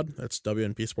Sports Pod. That's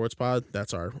WNP Sports Pod.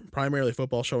 That's our primarily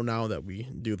football show now that we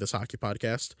do this hockey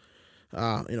podcast.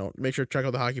 Make sure to check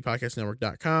out the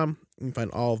hockeypodcastnetwork.com. You can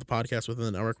find all of the podcasts within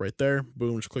the network right there.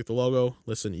 Boom, just click the logo.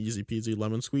 Listen, easy peasy,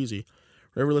 lemon squeezy.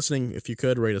 Wherever you're listening, if you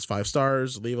could, rate us 5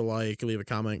 stars, leave a like, leave a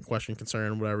comment, question,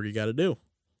 concern, whatever you got to do.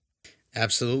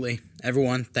 Absolutely.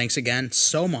 Everyone, thanks again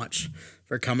so much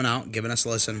for coming out and giving us a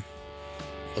listen.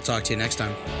 We'll talk to you next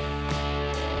time.